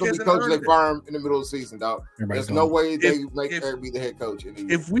Eric Bieniemy's going to be coach, they fire him in the middle of the season, dog. There's no way they make Eric be the head coach.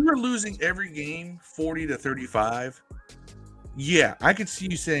 If we were losing every game 40-35, yeah, I could see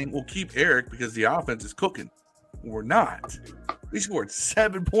you saying, "Well, keep Eric because the offense is cooking." We're not. We scored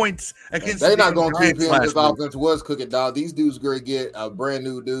 7 points against. They're not going to keep him because the offense was cooking, dog. These dudes going to get a brand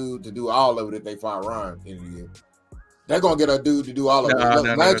new dude to do all of it if they fire Ron in the year. They're going to get a dude to do all of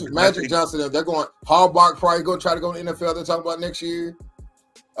it. Magic Johnson, they're going. Harbaugh probably going to try to go to the NFL. They're talking about next year.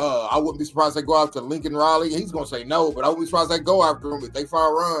 I wouldn't be surprised they go after Lincoln Riley. He's going to say no, but I wouldn't be surprised they go after him if they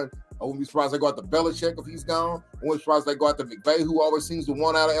fire Ron. I wouldn't be surprised they go after Belichick if he's gone. I wouldn't be surprised they go after McVay, who always seems to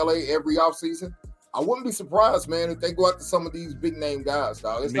want out of LA every offseason. I wouldn't be surprised, man, if they go after some of these big name guys,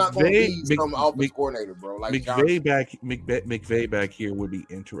 dog. It's not going to be some offense coordinator, bro. Like McVay back here would be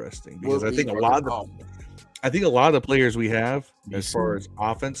interesting because I think a lot of the players we have, as far as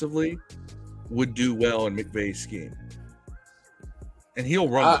offensively, would do well in McVay's scheme, and he'll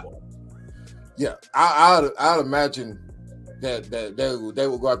run the ball. Yeah, I'd imagine that they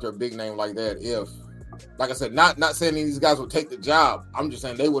would go after a big name like that if. Like I said, not saying these guys will take the job. I'm just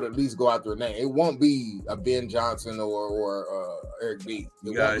saying they would at least go after a name. It won't be a Ben Johnson or Eric B.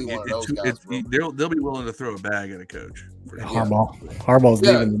 It won't be one of those guys. They'll be willing to throw a bag at a coach. Harbaugh's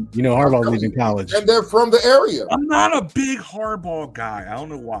leaving. You know, Harbaugh's leaving college, and they're from the area. I'm not a big Harbaugh guy. I don't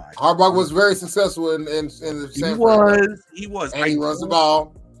know why. Harbaugh was very successful in the San Fran. He was. And he runs the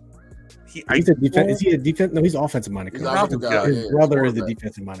ball. He's a defense. Is he a defense? No, he's offensive minded coach. His brother is the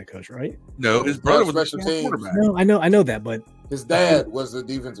defensive minded coach, right? No, his brother was special teams. No, I know that, but his dad was the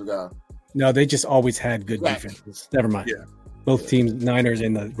defensive guy. No, they just always had good defenses. Never mind. Yeah, both teams, Niners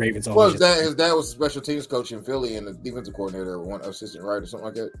and the Ravens. Well, his dad was a special teams coach in Philly and the defensive coordinator, one assistant, right, or something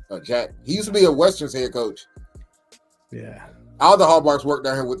like that. Jack. He used to be a Western's head coach. Yeah. All the Harbaughs work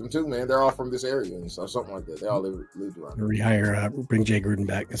down here with them too, man. They're all from this area and so something like that. They all lived around. Rehire, bring Jay Gruden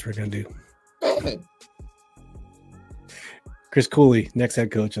back. That's what we're gonna do. Man. Chris Cooley, next head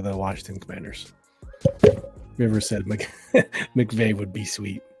coach of the Washington Commanders. Rivers said McVay would be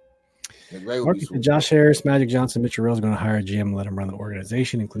sweet. Josh Harris, Magic Johnson, Mitchell Rose are going to hire a GM and let him run the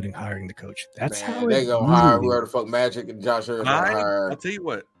organization, including hiring the coach. That's how they going to hire whoever the fuck Magic and Josh Harris. I'll tell you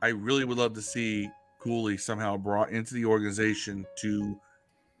what, I really would love to see Cooley somehow brought into the organization to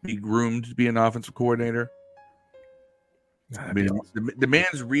be groomed to be an offensive coordinator. I mean, the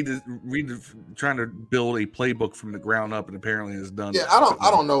man's trying to build a playbook from the ground up, and apparently has done. Yeah, I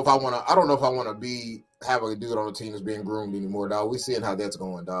don't know if I want to have a dude on the team that's being groomed anymore, dog. We seeing how that's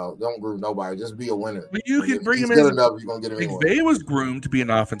going, dog. Don't groom nobody. Just be a winner. But you can bring him in. You're gonna get him anyway. McVay was groomed to be an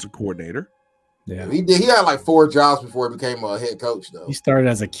offensive coordinator. Yeah, he did. He had like 4 jobs before he became a head coach, though. He started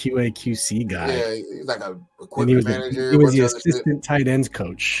as a QA/QC guy. Yeah, he's like a equipment manager. He was the assistant tight ends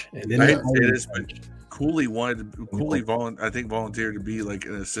coach, and then Cooley volunteered to be like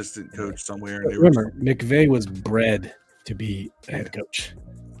an assistant coach somewhere. Remember, McVay was bred to be a head coach.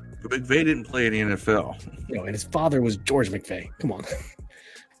 But McVay didn't play in the NFL. And his father was George McVay. Come on.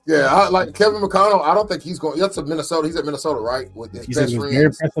 Yeah, I like Kevin McConnell. I don't think he's going. That's Minnesota. He's at Minnesota, right? With his best friend. Very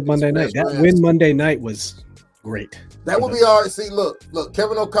impressive Monday night. That win Monday night was great. That would be all right. See, look,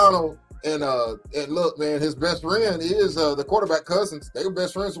 Kevin O'Connell and look, man, his best friend is the quarterback cousins. They were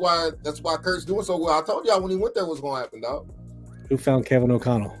best friends. That's why Kurt's doing so well. I told y'all when he went there what's going to happen, dog. Who found Kevin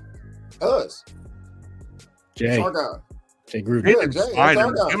O'Connell? Us. Jay. Our guy. Jay Gruden. Yeah, Jay, Fine. that's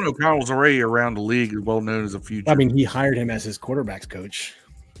our guy. Kevin O'Connell's already around the league, well known as a future. I mean, he hired him as his quarterbacks coach.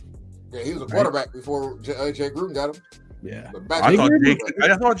 Yeah, he was a quarterback before Jay Gruden got him. Yeah. But back I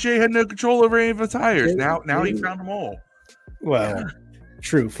then- thought Jay had no control over any of his hires. Jay- Now he Jay- found them all. Well,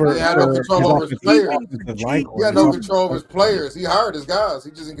 true. For He had no control over his players. He had no control of his players. He hired his guys.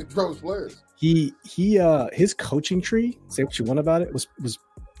 He just didn't control his players. His coaching tree, say what you want about it, was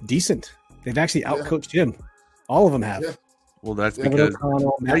decent. They've actually outcoached him. All of them have. Yeah. Well, that's Kevin because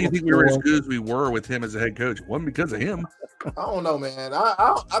O'Connell, how do you think we were as LaFleur. good as we were with him as a head coach? It wasn't because of him. I don't know, man.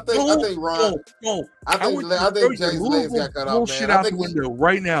 I think Ron. No. I think Jay's legs got cut off, bullshit man. I out the think he, window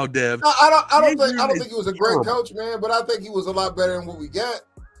right now, Dev. I don't Jay think he was a great terrible. coach, man. But I think he was a lot better than what we got.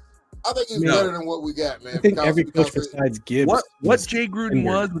 I think he's No. better than what we got, man. I think because- every coach because besides Gibbs. What was Jay Gruden hindered.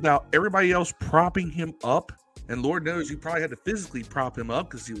 was without everybody else propping him up, and Lord knows you probably had to physically prop him up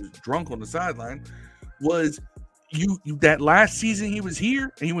because he was drunk on the sideline, was you that last season he was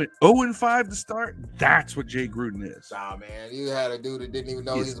here and he went 0-5 to start. That's what Jay Gruden is. Nah, man, you had a dude that didn't even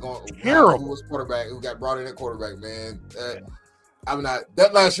know he He's was going. terrible. Who was quarterback? Who got brought in at quarterback? Man, I'm not.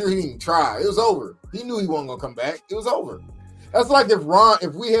 That last year he didn't even try. It was over. He knew he wasn't gonna come back. It was over. That's like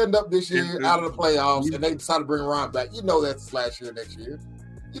if we end up this year out of the playoffs and they decide to bring Ron back, you know that's his last year next year.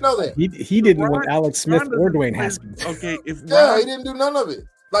 You know that. He didn't want Ron- Alex Smith Ron or doesn't Dwayne play- Haskins. Okay, if Yeah, Ron, he didn't do none of it.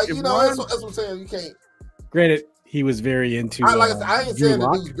 Like If you know, Ron- that's what I'm saying. You can't. Granted, he was very into. I ain't Drew saying that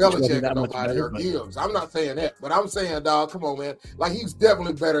Lock, he's which wasn't Belichick or that much nobody better, or but Gibbs. I'm not saying that, but I'm saying, dog, come on, man. Like he's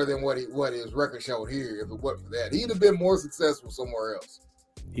definitely better than what his record showed here. If it wasn't for that, he'd have been more successful somewhere else.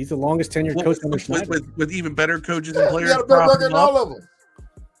 he's the longest tenured coach under Schneider. with even better coaches Yeah, and he players. got a better propping record him than up. all of them.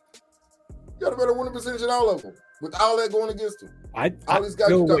 He got a better winning percentage than all of them. With all that going against him, all these guys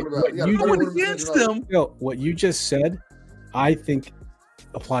Phil, you're talking what- about. what He got a you better Going winning against percentage than all of them. them. Phil, what you just said, I think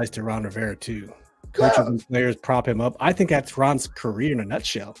applies to Ron Rivera too. Coaches Yeah. and players prop him up. I think that's Ron's career in a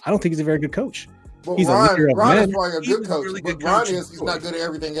nutshell. I don't think he's a very good coach. But He's a Ron, leader of Ron is men. probably a He good was coach. really But good Ron coach he's before. not good at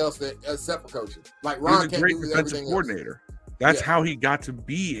everything else except for coaching. Like He was Ron a can't great do defensive everything else. coordinator. That's Yeah. how he got to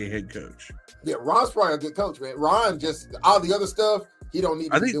be a head coach. Yeah, Ron's probably a good coach, man. Ron just all the other stuff he don't need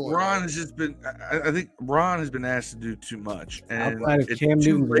to I be think doing. Ron man. has just been. I think Ron has been asked to do too much, and Outside of it's Cam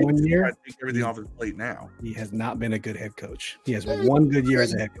too Newton's late 1 to year, try to take everything off his plate now. He has not been a good head coach. He has Yeah, one good year yeah,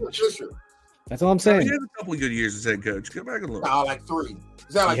 as a head he's coach. Fisher. That's all I'm He saying. had a couple of good years as head coach. Go back and look. Nah, like 3.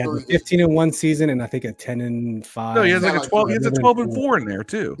 Is that He like had 3? a 15-1 season and I think a 10-5. No, he has Sound like a like 12. He has a 11-4. 12-4 in there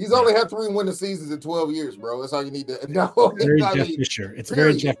too. He's only had 3 winning seasons in 12 years, bro. That's all you need to know. Very I Jeff mean, Fisher. It's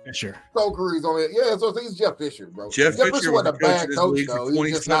very period. Jeff Fisher. Coach Curry's on it. Yeah, so he's Jeff Fisher, bro. Jeff Fisher was wasn't a a coach bad in this coach, league though. for He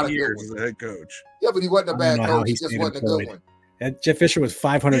was just not 27 a good years one. as a head coach. Yeah, but he wasn't a I bad don't know how coach. he He just stayed wasn't a good employed. one. Jeff Fisher was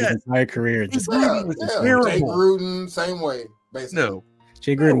 500 Yeah. his entire career. Just His league was Jay terrible. Gruden, same way, basically. No,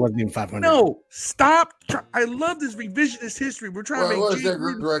 Jay Gruden wasn't even 500. no, stop. I love this revisionist history. We're trying to What make is Jay that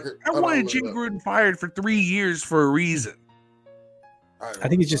Gruden Gruden. record? I Hold on, wanted look Jay it up. Gruden fired for 3 years for a reason. I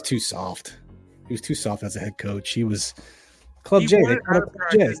think he's just too soft. He was too soft as a head coach. He was Club He J. They wanted called out it of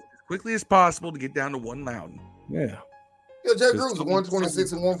Club J. practice as quickly as possible to get down to one mountain. Yeah. Yeah, Jay Gruden's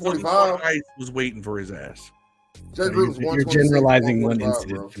 126 and 145. Ice was waiting for his ass. Jay You're, Gruden's you're 126 generalizing one 145,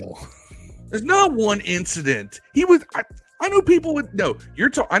 bro. incident, Phil. There's not one incident. He was. I know people with no.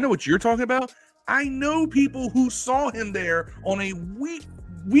 I know what you're talking about. I know people who saw him there on a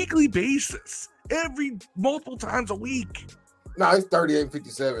weekly basis, multiple times a week. No, he's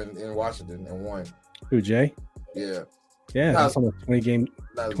 38-57 in Washington and won. Who, Jay? Yeah, Yeah, No. that's on a 20-game,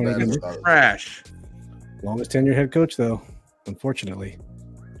 not as 20 bad as games. I thought. Trash. longest tenured head coach, though, unfortunately.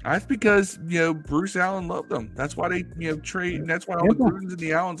 That's because Bruce Allen loved them. That's why they trade. That's why all the Yeah. Grudens and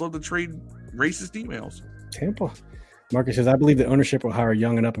the Allens love to trade racist emails. Tampa. Marcus says, I believe the ownership will hire a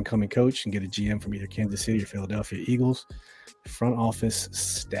young and up-and-coming coach and get a GM from either Kansas City or Philadelphia Eagles. Front office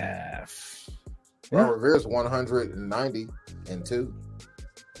staff. Yeah. Ron Rivera's 190 and 2.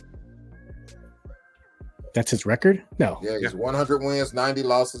 That's his record? No. Yeah, he's 100 wins, 90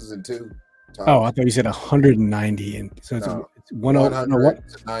 losses, and 2. Oh, I thought you said 190. And so it's, No. it's 100. No, 100 what?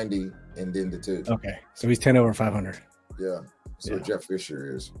 to 90 and then the 2. Okay. So he's 10 over 500. Yeah. So Yeah. Jeff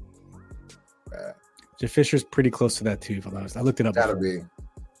Fisher is. Jeff Fisher's pretty close to that, too, if I'm honest. I looked it up. Gotta before.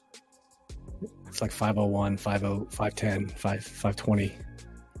 be. It's like 501, 50, 510, 520.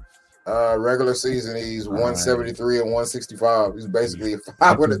 Regular season, he's All right. 173 and 165. He's basically a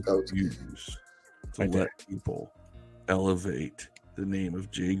 500 coach. Use to Right let people elevate the name of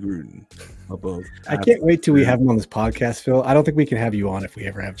Jay Gruden above. I can't wait till we have him on this podcast, Phil. I don't think we can have you on if we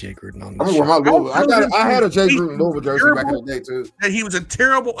ever have Jay Gruden on I this mean, show. with my Louisville, I had a Jay Gruden Louisville jersey back in Terrible. the day too. That he was a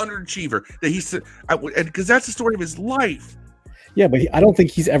terrible underachiever. That he said, because that's the story of his life. Yeah, but I don't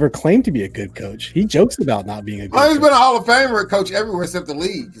think he's ever claimed to be a good coach. He jokes about not being a good He's coach. been a Hall of Famer coach everywhere except the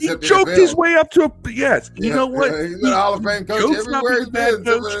league. He Except joked NFL. his way up to a yes. You know what? He's been a Hall of Fame coach jokes about everywhere being a he's bad been.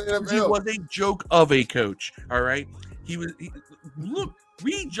 coach, Except for the he NFL. was a joke of a coach. All right. Look,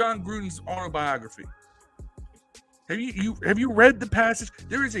 read John Gruden's autobiography. Have you read the passage?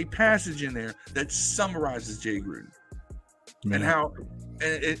 There is a passage in there that summarizes Jay Gruden and how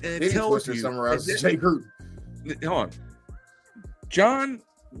and it tells you. Summarizes Jay Gruden. Hold on. John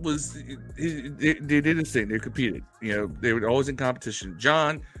was they did his thing. They competed. You know, they were always in competition.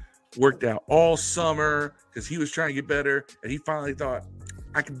 John worked out all summer because he was trying to get better, and he finally thought,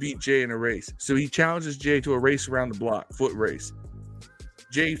 I can beat Jay in a race. So he challenges Jay to a race around the block, foot race.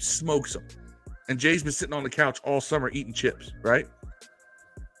 Jay smokes him. And Jay's been sitting on the couch all summer eating chips, right?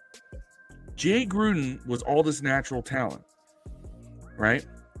 Jay Gruden was all this natural talent, right?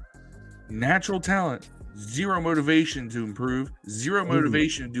 Natural talent, zero motivation to improve, zero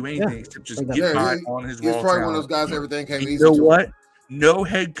motivation to do anything except just get by on his raw He's probably talent. one of those guys everything came easy You know to what? him. No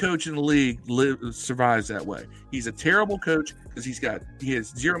head coach in the league survives that way. He's a terrible coach because he has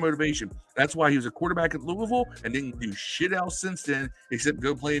zero motivation. That's why he was a quarterback at Louisville and didn't do shit else since then except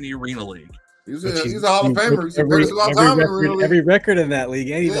go play in the Arena League. He's a Hall of Famer. He's the greatest of all time in the league. Every record in that league,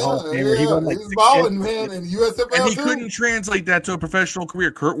 and he's a Hall of Famer. He won like he's balling, man, in USFL And he too. couldn't translate that to a professional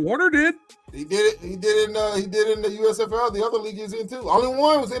career. Kurt Warner did. He did it. He did in the USFL. The other league he's in too. Only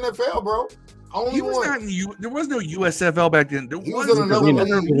one was NFL, bro. Only He was one. not in there was no USFL back then. He was in another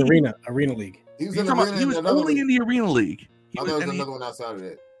league. Arena League. He was He in the arena. was in another only league. in the Arena League. I know there's another one outside of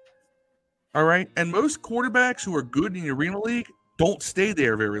that. All right. And most quarterbacks who are good in the Arena League don't stay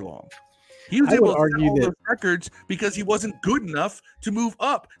there very long. He was I able would to argue set all that- those records because he wasn't good enough to move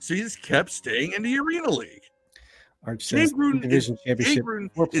up. So he just kept staying in the Arena League. Arch Jay says Gruden division championship,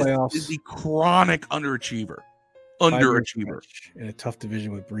 four playoffs, is the chronic underachiever. 5-year Underachiever. stretch in a tough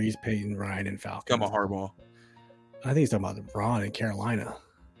division with Breeze, Peyton, Ryan, and Falcons. Come on, Harbaugh. I think he's talking about LeBron in Carolina.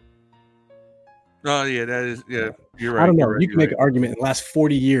 Oh, yeah, that is, yeah, you're right. I don't know. you're right, You can you're make right. an argument in the last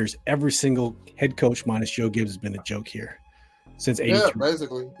 40 years, every single head coach minus Joe Gibbs has been a joke here since 83. Yeah,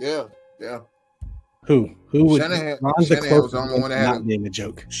 basically. Yeah. Who would Shanahan Ron's the was the closest only one that had not him. being a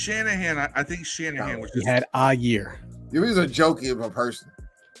joke. Shanahan, I think Shanahan was He just had a year. He was a jokey of a person.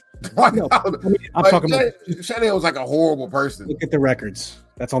 Like, No, I mean, I'm like, talking about Shanahan was like a horrible person. look at the records.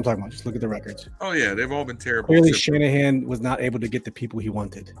 That's all I'm talking about. Just look at the records. oh yeah, they've all been terrible. Clearly, except- Shanahan was not able to get the people he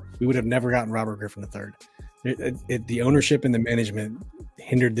wanted. We would have never gotten Robert Griffin III. The ownership and the management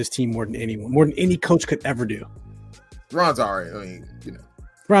hindered this team more than anyone, more than any coach could ever do. Ron's all right. I mean, you know.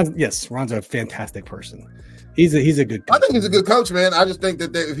 Ron's a fantastic person. He's a good coach. I think he's a good coach, man. I just think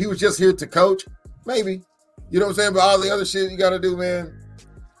that if he was just here to coach, maybe. You know what I'm saying? But all the other shit you got to do, man.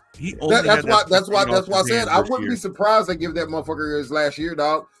 He only That's had why I off his said hands I this wouldn't year. be surprised they give that motherfucker his last year,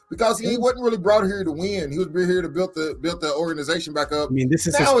 dog, because he wasn't really brought here to win. He was here to build the organization back up. I mean, this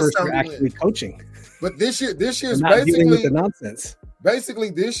is Now his it's first year time to actually coaching. But this year is Not dealing with basically the nonsense.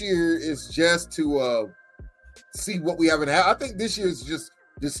 this year is just to see what we haven't had. I think this year is just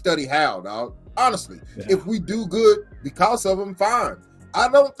study how, dog. Honestly, Yeah. if we do good because of him, fine. I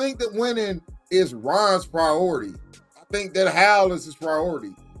don't think that winning is Ron's priority. I think that Hal is his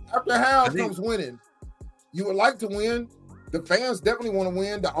priority. After Hal comes winning. You would like to win. The fans definitely want to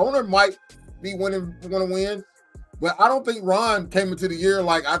win. The owner might be want to win. But I don't think Ron came into the year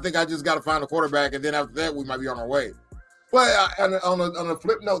like, I think I just got to find a quarterback, and then after that, we might be on our way. But on a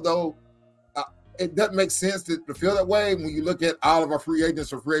flip note, though, it doesn't make sense to feel that way when you look at all of our free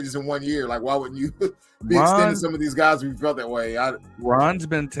agents in 1 year. Like, why wouldn't you be extending some of these guys if you felt that way? Ron's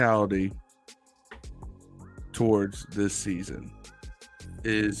mentality towards this season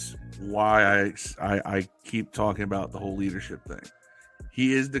is why I keep talking about the whole leadership thing.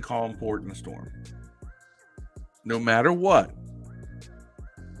 He is the calm port in the storm. No matter what,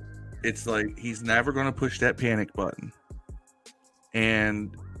 it's like he's never going to push that panic button.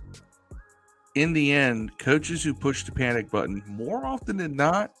 And in the end, coaches who push the panic button more often than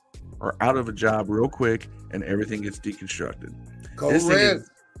not are out of a job real quick and everything gets deconstructed.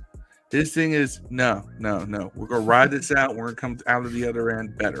 His thing is no. We're going to ride this out. We're going to come out of the other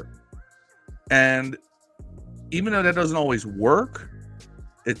end better. And even though that doesn't always work,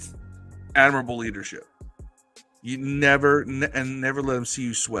 it's admirable leadership. You never let them see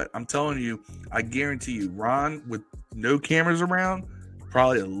you sweat. I'm telling you, I guarantee you, Ron, with no cameras around,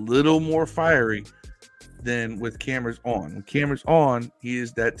 probably a little more fiery than with cameras on. When cameras on, he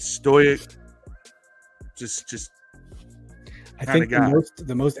is that stoic, just I think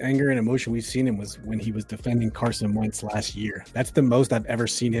the most anger and emotion we've seen him was when he was defending Carson Wentz last year. That's the most I've ever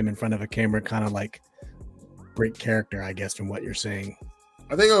seen him in front of a camera, kind of like great character, I guess, from what you're saying.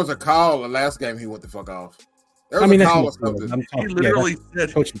 I think it was a call the last game he went the fuck off. There was I mean, a that's call or what something. He literally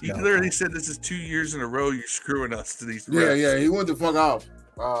coaching he style. literally said, "This is 2 years in a row you're screwing us to these." Yeah, refs." he went the fuck off.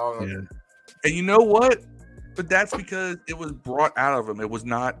 Yeah. And you know what? But that's because it was brought out of him. It was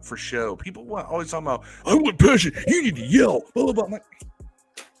not for show. People always talking about, "I want passion. You need to yell." Blah blah blah. I'm like,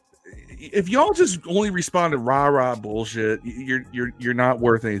 if y'all just only respond to rah bullshit, you're not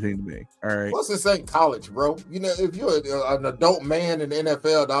worth anything to me. All right. Plus, this ain't college, bro. You know, if you're an adult man in the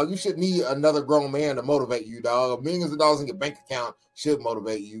NFL, dog, you should need another grown man to motivate you, dog. Millions of dollars in your bank account should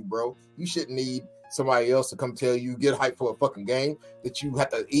motivate you, bro. You shouldn't need somebody else to come tell you, get hyped for a fucking game that you have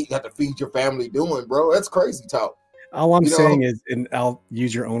to eat, have to feed your family doing, bro. That's crazy talk. All I'm saying is, and I'll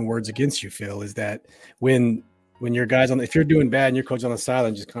use your own words against you, Phil, is that when your guys if you're doing bad and your coach on the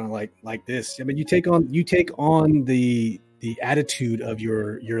sideline just kind of like this, I mean, you take on the attitude of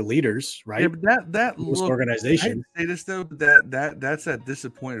your leaders, right? Yeah, but that organization. I say this though, that's that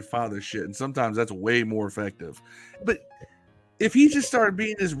disappointed father shit, and sometimes that's way more effective. But if he just started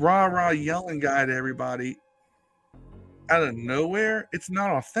being this rah yelling guy to everybody out of nowhere, it's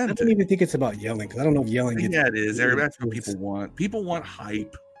not authentic. I don't even think it's about yelling because I don't know if yelling. Yeah, it is. That's what people want. People want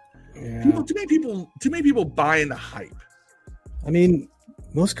hype. Yeah. Too many people buy into hype. I mean,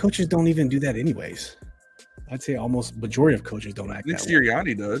 most coaches don't even do that anyways. I'd say almost majority of coaches don't act Nick that way.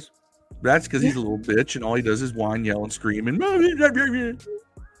 Sirianni does. That's because he's a little bitch, and all he does is whine, yell, and scream. And Mike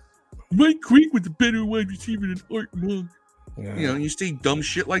Creek with the better wide receiver than Art Monk. Yeah. You know, you see dumb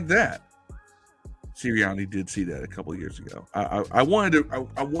shit like that. Sirianni did see that a couple of years ago. I wanted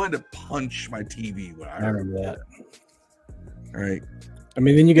to punch my TV when I remember that. All right. I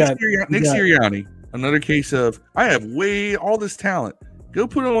mean, then you got Nick Sirianni, another case of I have all this talent. Go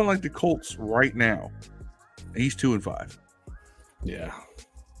put him on like the Colts right now. And he's 2-5. Yeah.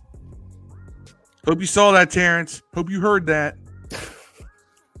 Hope you saw that, Terrence. Hope you heard that.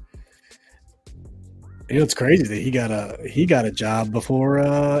 You know, it's crazy that he got a job before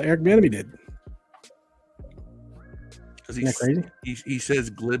Eric Bieniemy did. Isn't that crazy? He says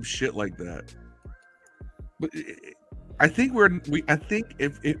glib shit like that. But I think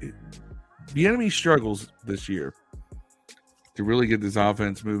if Bieniemy struggles this year to really get this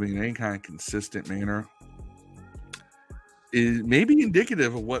offense moving in any kind of consistent manner, is maybe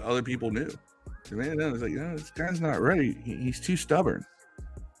indicative of what other people knew. Man, it's like, this guy's not ready. He's too stubborn.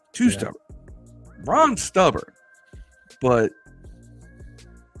 Stubborn. Ron's stubborn, but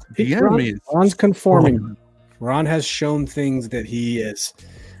Ron's conforming. Ron has shown things that he is,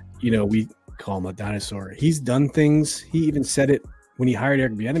 we call him a dinosaur. He's done things. He even said it when he hired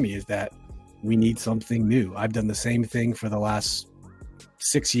Eric Bieniemy, is that we need something new. I've done the same thing for the last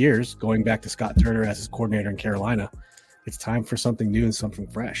 6 years, going back to Scott Turner as his coordinator in Carolina. It's time for something new and something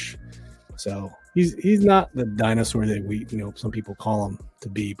fresh. So he's not the dinosaur that some people call him to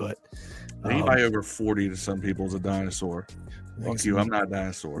be, but anybody over 40 to some people is a dinosaur. Fuck you, I'm not a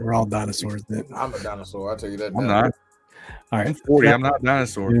dinosaur. We're all dinosaurs. I'm a dinosaur. I'll tell you that. I'm not. All right. I'm 40. I'm not a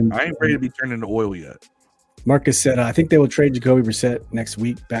dinosaur. I ain't ready to be turned into oil yet. Marcus said, I think they will trade Jacoby Brissett next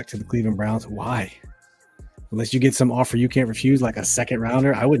week back to the Cleveland Browns. Why? Unless you get some offer you can't refuse, like a second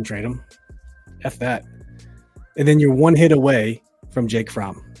rounder, I wouldn't trade him. F that. And then you're one hit away from Jake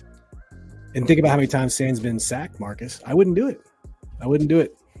Fromm. And think about how many times Sam's been sacked, Marcus. I wouldn't do it.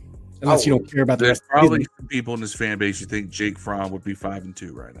 Unless you don't care about the There's rest of the probably season. some people in this fan base who think Jake Fromm would be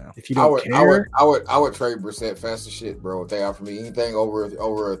 5-2 right now. If you don't care, I would trade Brissett fast as shit, bro. If they offer me anything over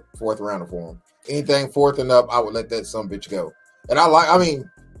a fourth rounder for him, anything fourth and up, I would let that son bitch go. And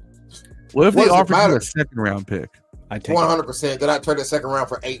What if they offered matter? you a second round pick? I take 100%. Then I trade that second round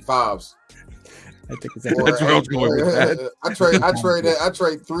for 8 5s. I think it's That's where I was going with that. I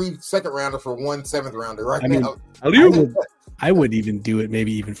trade 3 second rounders for 1 7th rounder right mean, now. I would even do it,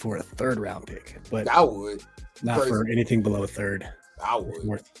 maybe even for a third round pick, but I would. not Crazy. for anything below a third. I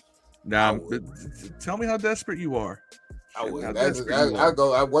would. Now, tell me how desperate you are. I would. How desperate you I are.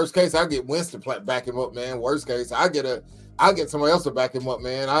 go. Worst case, I get Winston to back him up, man. Worst case, I get somebody else to back him up,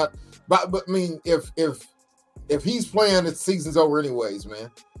 man. But I mean, if he's playing, the season's over anyways,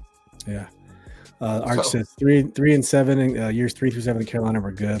 man. Yeah. Arch says 3-7 years 3 through 7 in Carolina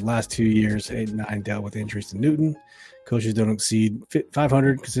were good. Last 2 years, 8 and 9 dealt with injuries to Newton. Coaches don't exceed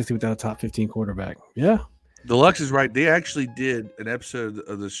 500 consistently without a top 15 quarterback. Yeah. Deluxe is right. They actually did an episode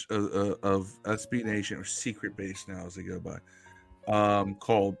of of SB Nation, or Secret Base now as they go by,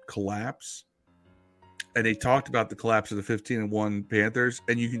 called Collapse. And they talked about the collapse of the 15-1 Panthers.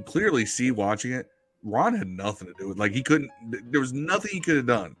 And you can clearly see watching it, Ron had nothing to do with it. Like, there was nothing he could have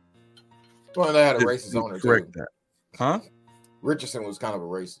done. Well, they had a racist owner correct too. That. Huh? Richardson was kind of a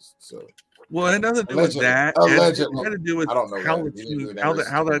racist, so Well, it had nothing to do with that. Allegedly. It had to do with I don't know how that. the You didn't team, do that how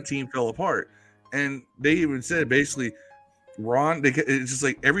research. that team fell apart. And they even said basically, Ron. It's just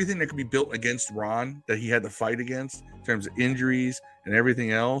like everything that could be built against Ron that he had to fight against in terms of injuries and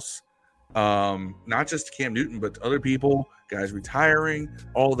everything else. Not just Cam Newton, but other people, guys retiring,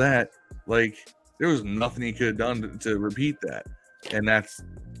 all that. Like there was nothing he could have done to repeat that, and that's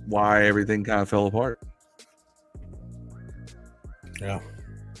why everything kind of fell apart. Yeah.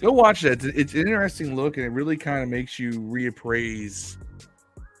 Go watch that. It's an interesting look, and it really kind of makes you reappraise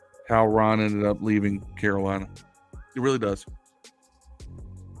how Ron ended up leaving Carolina. It really does.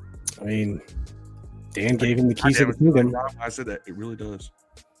 I mean, Dan gave him the keys to the kingdom. I said that. It really does.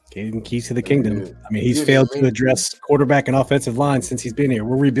 Gave him keys to the kingdom. Yeah. I mean, he's failed to address quarterback and offensive line since he's been here.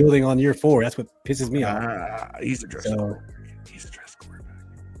 We're rebuilding on year 4. That's what pisses me off. He's addressed quarterback. He's addressed quarterback.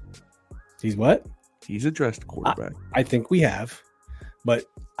 He's what? He's addressed quarterback. I think we have, but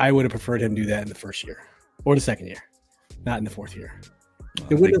I would have preferred him do that in the first year or the second year, not in the fourth year.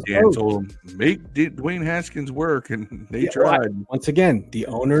 I think Dan told him, make Dwayne Haskins work, and they tried. Once again, the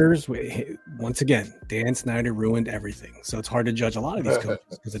owners, Dan Snyder ruined everything. So it's hard to judge a lot of these coaches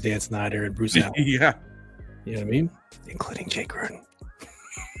because of Dan Snyder and Bruce Allen. Yeah. You know what I mean? Including Jay Gruden.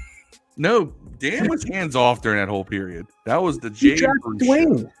 No, Dan was hands off during that whole period. That was the Jay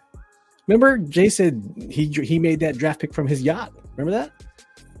Dwayne. Show. Remember, Jay said he made that draft pick from his yacht. Remember that?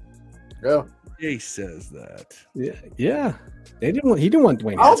 Yeah. Jay says that. Yeah. He didn't want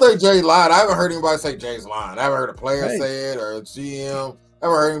Dwayne. I don't think Jay lied. I haven't heard anybody say Jay's lying. I haven't heard a player say it or a GM. I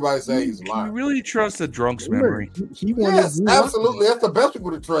haven't heard anybody say he's lying. You really trust the drunk's memory? Yes, absolutely. That's the best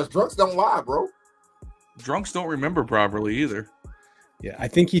people to trust. Drunks don't lie, bro. Drunks don't remember properly either. Yeah, I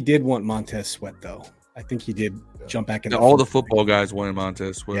think he did want Montez Sweat, though. I think he did jump back in. All the football guys wanted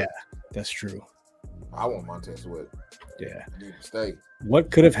Montez Sweat. Yeah, that's true. I want Montez Sweat. Yeah. I need to stay.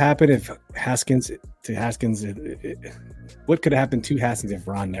 What could have happened if what could have happened to Haskins if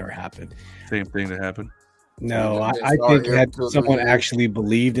Ron never happened? Same thing that happened. No, I think had someone actually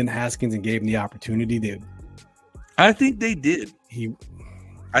believed in Haskins and gave him the opportunity, I think they did.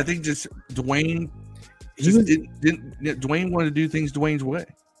 I think just Dwayne. Dwayne wanted to do things Dwayne's way.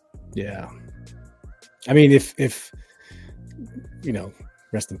 Yeah. I mean, if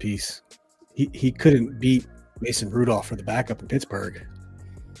rest in peace. He couldn't beat Mason Rudolph for the backup in Pittsburgh.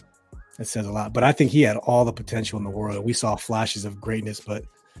 That says a lot. But I think he had all the potential in the world. We saw flashes of greatness, but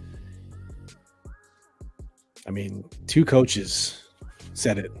I mean, 2 coaches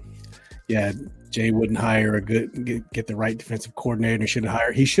said it. Yeah, Jay wouldn't hire get the right defensive coordinator.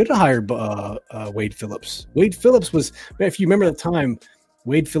 He should have hired Wade Phillips. Wade Phillips was, if you remember the time,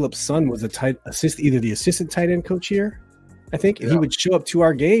 Wade Phillips' son was either the assistant tight end coach here, I think, and he would show up to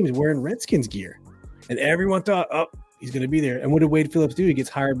our games wearing Redskins gear. And everyone thought, he's going to be there. And what did Wade Phillips do? He gets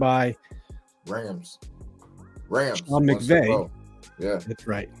hired by Rams. Sean McVay. Yeah. That's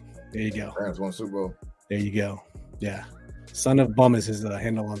right. There you go. Rams won Super Bowl. There you go. Yeah. Son of Bum is his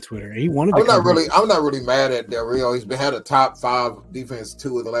handle on Twitter. He wanted I'm not really mad at Del Rio. He's had a top 5 defense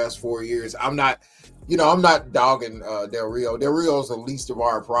 2 of the last 4 years. I'm not dogging Del Rio. Del Rio is the least of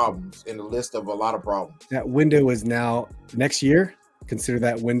our problems in the list of a lot of problems. That window is now next year. Consider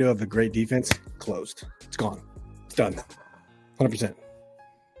that window of the great defense closed. It's gone. It's done. 100%.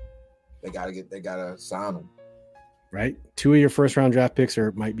 They gotta sign them. Right? 2 of your first round draft picks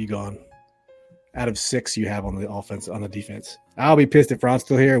might be gone. Out of 6 you have on the offense, on the defense. I'll be pissed if Ron's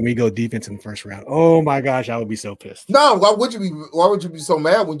still here and we go defense in the first round. Oh my gosh, I would be so pissed. No, why would you be so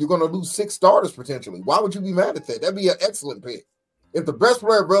mad when you're gonna lose 6 starters potentially? Why would you be mad at that? That'd be an excellent pick. If the best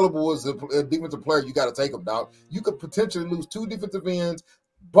player available is a defensive player, you got to take him, dog. You could potentially lose 2 defensive ends,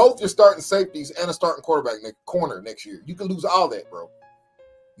 both your starting safeties, and a starting corner next year. You can lose all that, bro.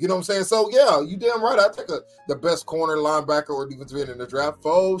 You know what I'm saying? So, yeah, you damn right. I take the best corner, linebacker, or defensive end in the draft.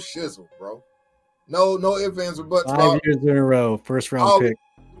 Full shizzle, bro. No ifs, ands, or buts. 5 years in a row, first round pick,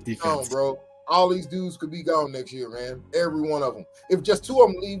 defense. Gone, bro. All these dudes could be gone next year, man. Every one of them. If just 2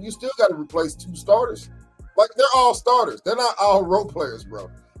 of them leave, you still got to replace 2 starters. Like, they're all starters. They're not all role players, bro.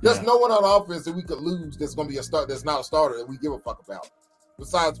 There's no one on offense that we could lose that's going to be a start that's not a starter that we give a fuck about.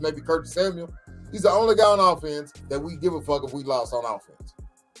 Besides maybe Curtis Samuel. He's the only guy on offense that we give a fuck if we lost on offense.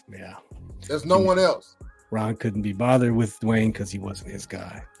 Yeah. There's no one else. Ron couldn't be bothered with Dwayne because he wasn't his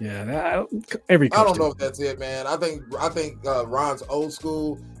guy. Yeah, every coach. I don't know if that's it, man. I think Ron's old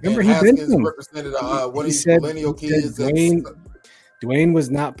school. Remember, Haskins represented what he said, millennial kids. Dwayne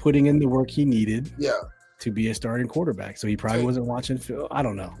was not putting in the work he needed. Yeah. To be a starting quarterback, so he probably wasn't watching film. I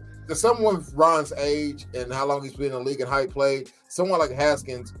don't know. To someone with Ron's age and how long he's been in the league and how he played, someone like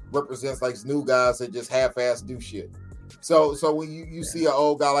Haskins represents like new guys that just half-ass do shit. So when you see an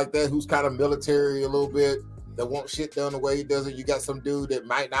old guy like that who's kind of military a little bit, that won't shit done the way he does it, you got some dude that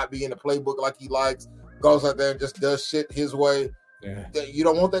might not be in the playbook like he likes, goes out there and just does shit his way. Yeah. You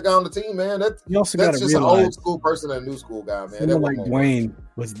don't want that guy on the team, man. You also That's got to just realize an old school person and a new school guy, man. someone like Dwayne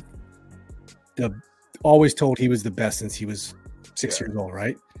was always told he was the best since he was 6 years old,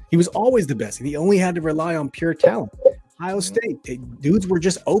 right? He was always the best, and he only had to rely on pure talent. Ohio State, dudes were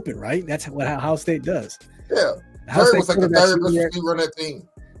just open, right? That's what Ohio State does. Yeah. Ohio Jerry was like the third best receiver on that team.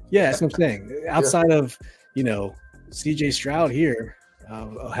 Yeah, that's what I'm saying. Outside of, CJ Stroud here,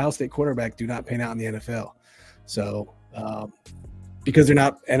 Ohio State quarterback do not pan out in the NFL. So, because they're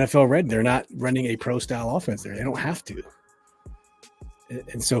not NFL ready, they're not running a pro style offense there. They don't have to.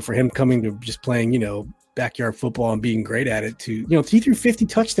 And so for him coming to just playing, backyard football and being great at it he threw 50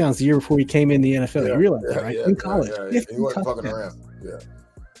 touchdowns the year before he came in the NFL. You realize that, right? In college. Yeah. He wasn't fucking around. Yeah.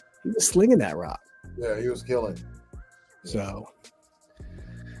 He was slinging that rock. Yeah, he was killing. So,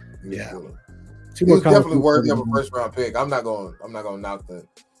 he was killing. He was definitely worthy of a first round pick. I'm not going to knock the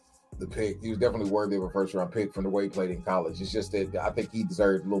pick. He was definitely worthy of a first round pick from the way he played in college. It's just that I think he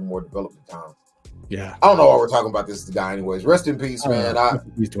deserved a little more development time. Yeah. I don't know why we're talking about this guy anyways. Rest in peace, man. I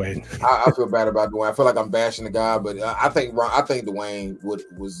feel bad about Dwayne. I feel like I'm bashing the guy, but I think Dwayne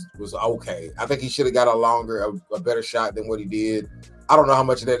was okay. I think he should have got a better shot than what he did. I don't know how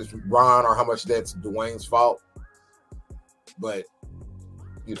much of that is Ron or how much of that's Dwayne's fault. But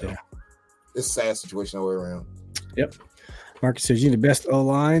it's a sad situation all the way around. Yep. Marcus says, the best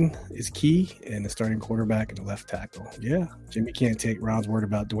O-line is key, and the starting quarterback and the left tackle. Yeah. Jimmy can't take Ron's word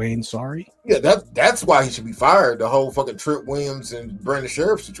about Dwayne. Sorry. Yeah, that's why he should be fired. The whole fucking Trent Williams and Brandon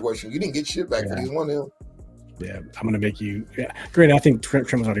Sheriff situation. You didn't get shit back for either one of them. Yeah, I'm going to make you – great, I think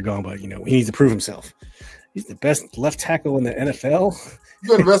Trent was already gone, but, he needs to prove himself. He's the best left tackle in the NFL.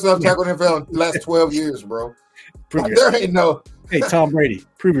 He's been the best left tackle in the NFL in the last 12 years, bro. There ain't no – Hey, Tom Brady,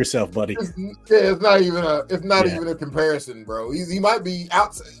 prove yourself, buddy. It's not even a comparison, bro. He might be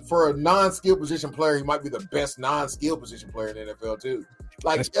out for a non-skill position player. He might be the best non-skill position player in the NFL too.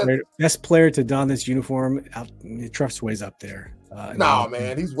 Like best player to don this uniform. Trustway's up there.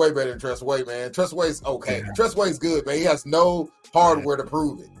 Man, he's way better than Trustway, man. Trustway's okay. Yeah. Trustway's good, man. He has no hardware to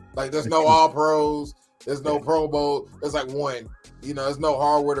prove it. Like there's no All Pros, there's no Pro Bowl. There's like one. There's no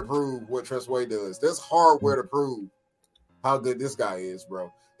hardware to prove what Trustway does. There's hardware to prove how good this guy is,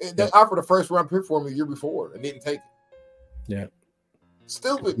 bro. They offered a first round pick for him the year before and didn't take it. Yeah.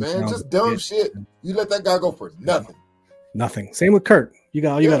 Stupid, man. Just dumb shit. You let that guy go for nothing. Nothing. Same with Kurt. You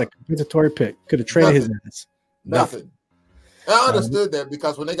got a compensatory pick. Could have traded his ass. Nothing. I understood that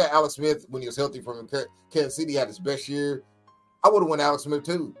because when they got Alex Smith when he was healthy from Kansas City, had his best year. I would have went Alex Smith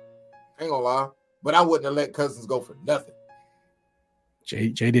too. Ain't gonna lie. But I wouldn't have let Cousins go for nothing.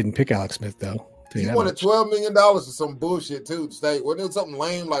 Jay didn't pick Alex Smith though. He wanted $12 million or some bullshit too. State wasn't it something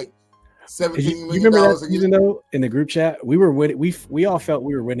lame like $17 million? You remember that season though? In the group chat, we were winning. We all felt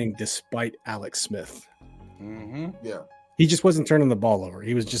we were winning despite Alex Smith. Mm-hmm. Yeah, he just wasn't turning the ball over.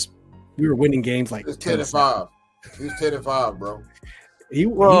 We were winning games like 10-5. He was 10-5, bro.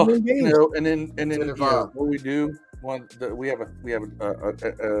 And then what we do. We have a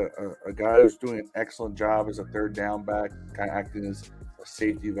guy who's doing an excellent job as a third down back, kind of acting as a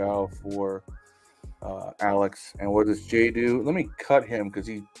safety valve for Alex. And what does Jay do? Let me cut him because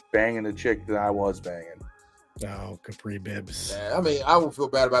he's banging the chick that I was banging. Oh, Capri Bibbs. Yeah, I mean, I would feel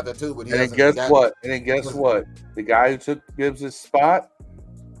bad about that too. But guess what? The guy who took Bibbs' spot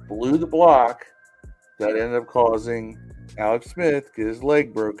blew the block that ended up causing Alex Smith get his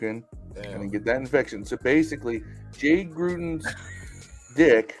leg broken and get that infection. So basically, Jay Gruden's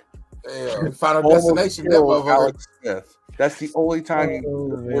dick final destination. Alex Smith. That's the only time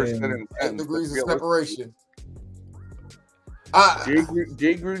you 8 degrees of separation.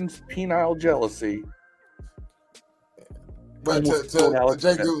 Jay Gruden's penile jealousy. But to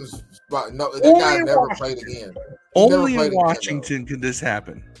Jay Gruden's spot, no, that guy never played again. Only in Washington can this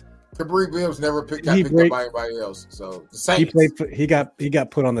happen. Capri Bibbs never picked up by anybody else. So the Saints. He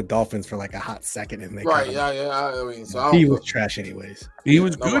got put on the Dolphins for like a hot second, and I mean, so he was trash anyways. He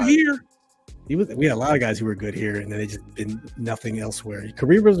was good here. We had a lot of guys who were good here, and then they just been nothing elsewhere.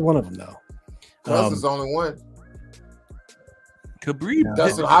 Kabir was one of them, though. Cousins is the only one. Kabir,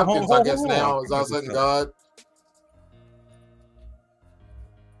 Dustin Hopkins, I guess now is all of a sudden God.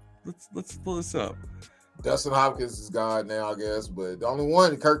 Let's pull this up. Dustin Hopkins is God now, I guess, but the only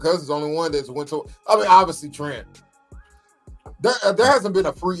one, Kirk Cousins, is the only one that's went to. I mean, obviously Trent. There hasn't been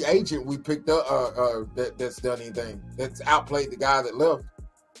a free agent we picked up that's done anything that's outplayed the guy that left.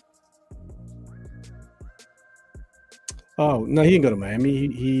 Oh no, he didn't go to Miami.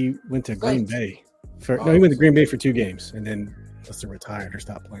 He went to Green Bay. No, he went to Green Bay for 2 games, and then must have retired or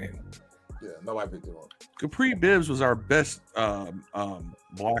stopped playing. Yeah, nobody picked him up. Capri Bibbs was our best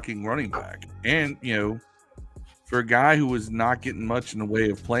blocking running back, and for a guy who was not getting much in the way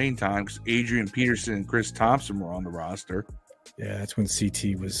of playing time, because Adrian Peterson and Chris Thompson were on the roster. Yeah, that's when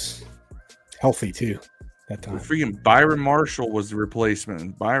CT was healthy too. That time, freaking Byron Marshall was the replacement,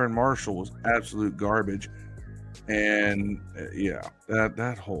 and Byron Marshall was absolute garbage. And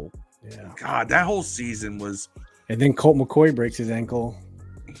that whole that whole season was. And then Colt McCoy breaks his ankle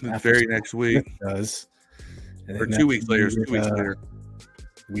the very next week. Does or 2 weeks later? 2 weeks later.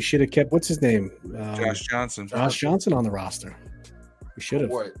 We should have kept what's his name? Josh Johnson. Josh Johnson on the roster. We should have.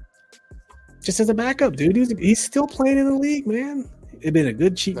 What? Just as a backup, dude. He's still playing in the league, man. It'd been a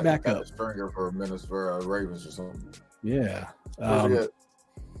good cheap backup. Stringer for minutes for Ravens or something. Yeah.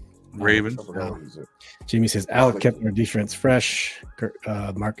 Ravens. Jimmy says Alec kept our defense fresh.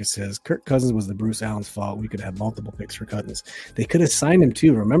 Marcus says Kirk Cousins was the Bruce Allen's fault. We could have multiple picks for Cousins. They could have signed him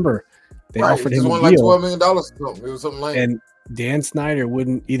too. Remember, they offered him a deal. Like $12 million. It was something like. And Dan Snyder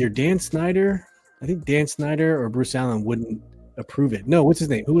wouldn't either. Dan Snyder or Bruce Allen wouldn't approve it. No, what's his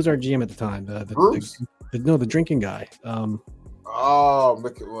name? Who was our GM at the time? Bruce? The drinking guy.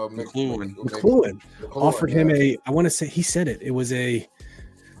 McLuhan offered him I want to say he said it. It was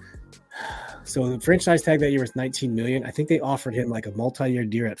so the franchise tag that year was $19 million. I think they offered him like a multi-year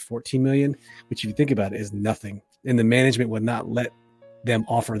deal at $14 million, which if you think about it is nothing. And the management would not let them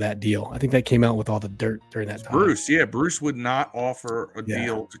offer that deal. I think that came out with all the dirt during that time. Bruce would not offer a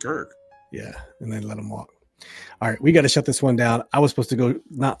deal to Kirk. Yeah, and then let him walk. All right, we got to shut this one down. I was supposed to go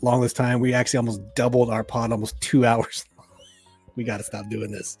not long this time. We actually almost doubled our pod, almost 2 hours. We got to stop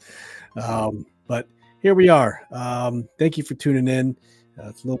doing this. But here we are. Thank you for tuning in.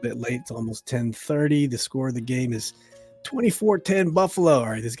 It's a little bit late. It's almost 10:30. The score of the game is 24-10 Buffalo. All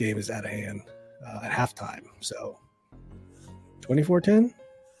right, this game is out of hand at halftime. So 24-10?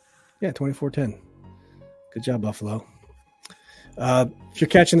 Yeah, 24-10. Good job, Buffalo. If you're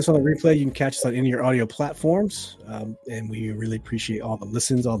catching this on the replay, you can catch us on any of your audio platforms. And we really appreciate all the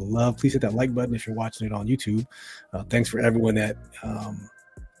listens, all the love. Please hit that like button if you're watching it on YouTube. Thanks for everyone that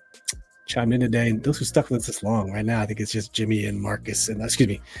chimed in today. And those who stuck with us this long right now, I think it's just Jimmy and Marcus. And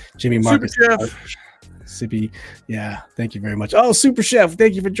Jimmy, Marcus. Super Chef. Sippy. Yeah, thank you very much. Oh, Super Chef,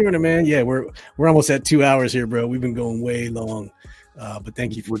 thank you for joining, man. Yeah, we're almost at 2 hours here, bro. We've been going way long. But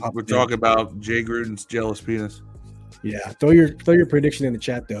thank you for we're talking about Jay Gruden's jealous penis. Yeah, throw your prediction in the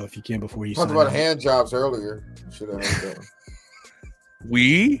chat though if you can before you talked about hand jobs earlier. Should have heard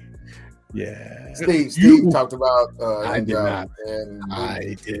that. Yeah. Steve talked about I did not. And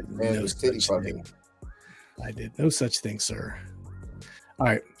I did no such thing. I did no such thing, sir. All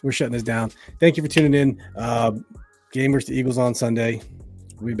right, we're shutting this down. Thank you for tuning in. Game versus the Eagles on Sunday.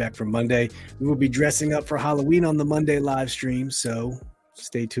 We'll be back for Monday. We will be dressing up for Halloween on the Monday live stream, so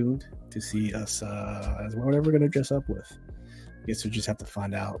stay tuned to see us as whatever we're going to dress up with. I guess we just have to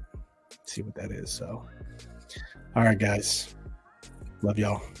find out, see what that is. So, all right, guys. Love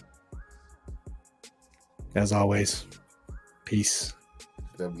y'all. As always, peace.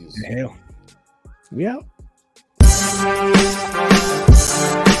 And hail. We out.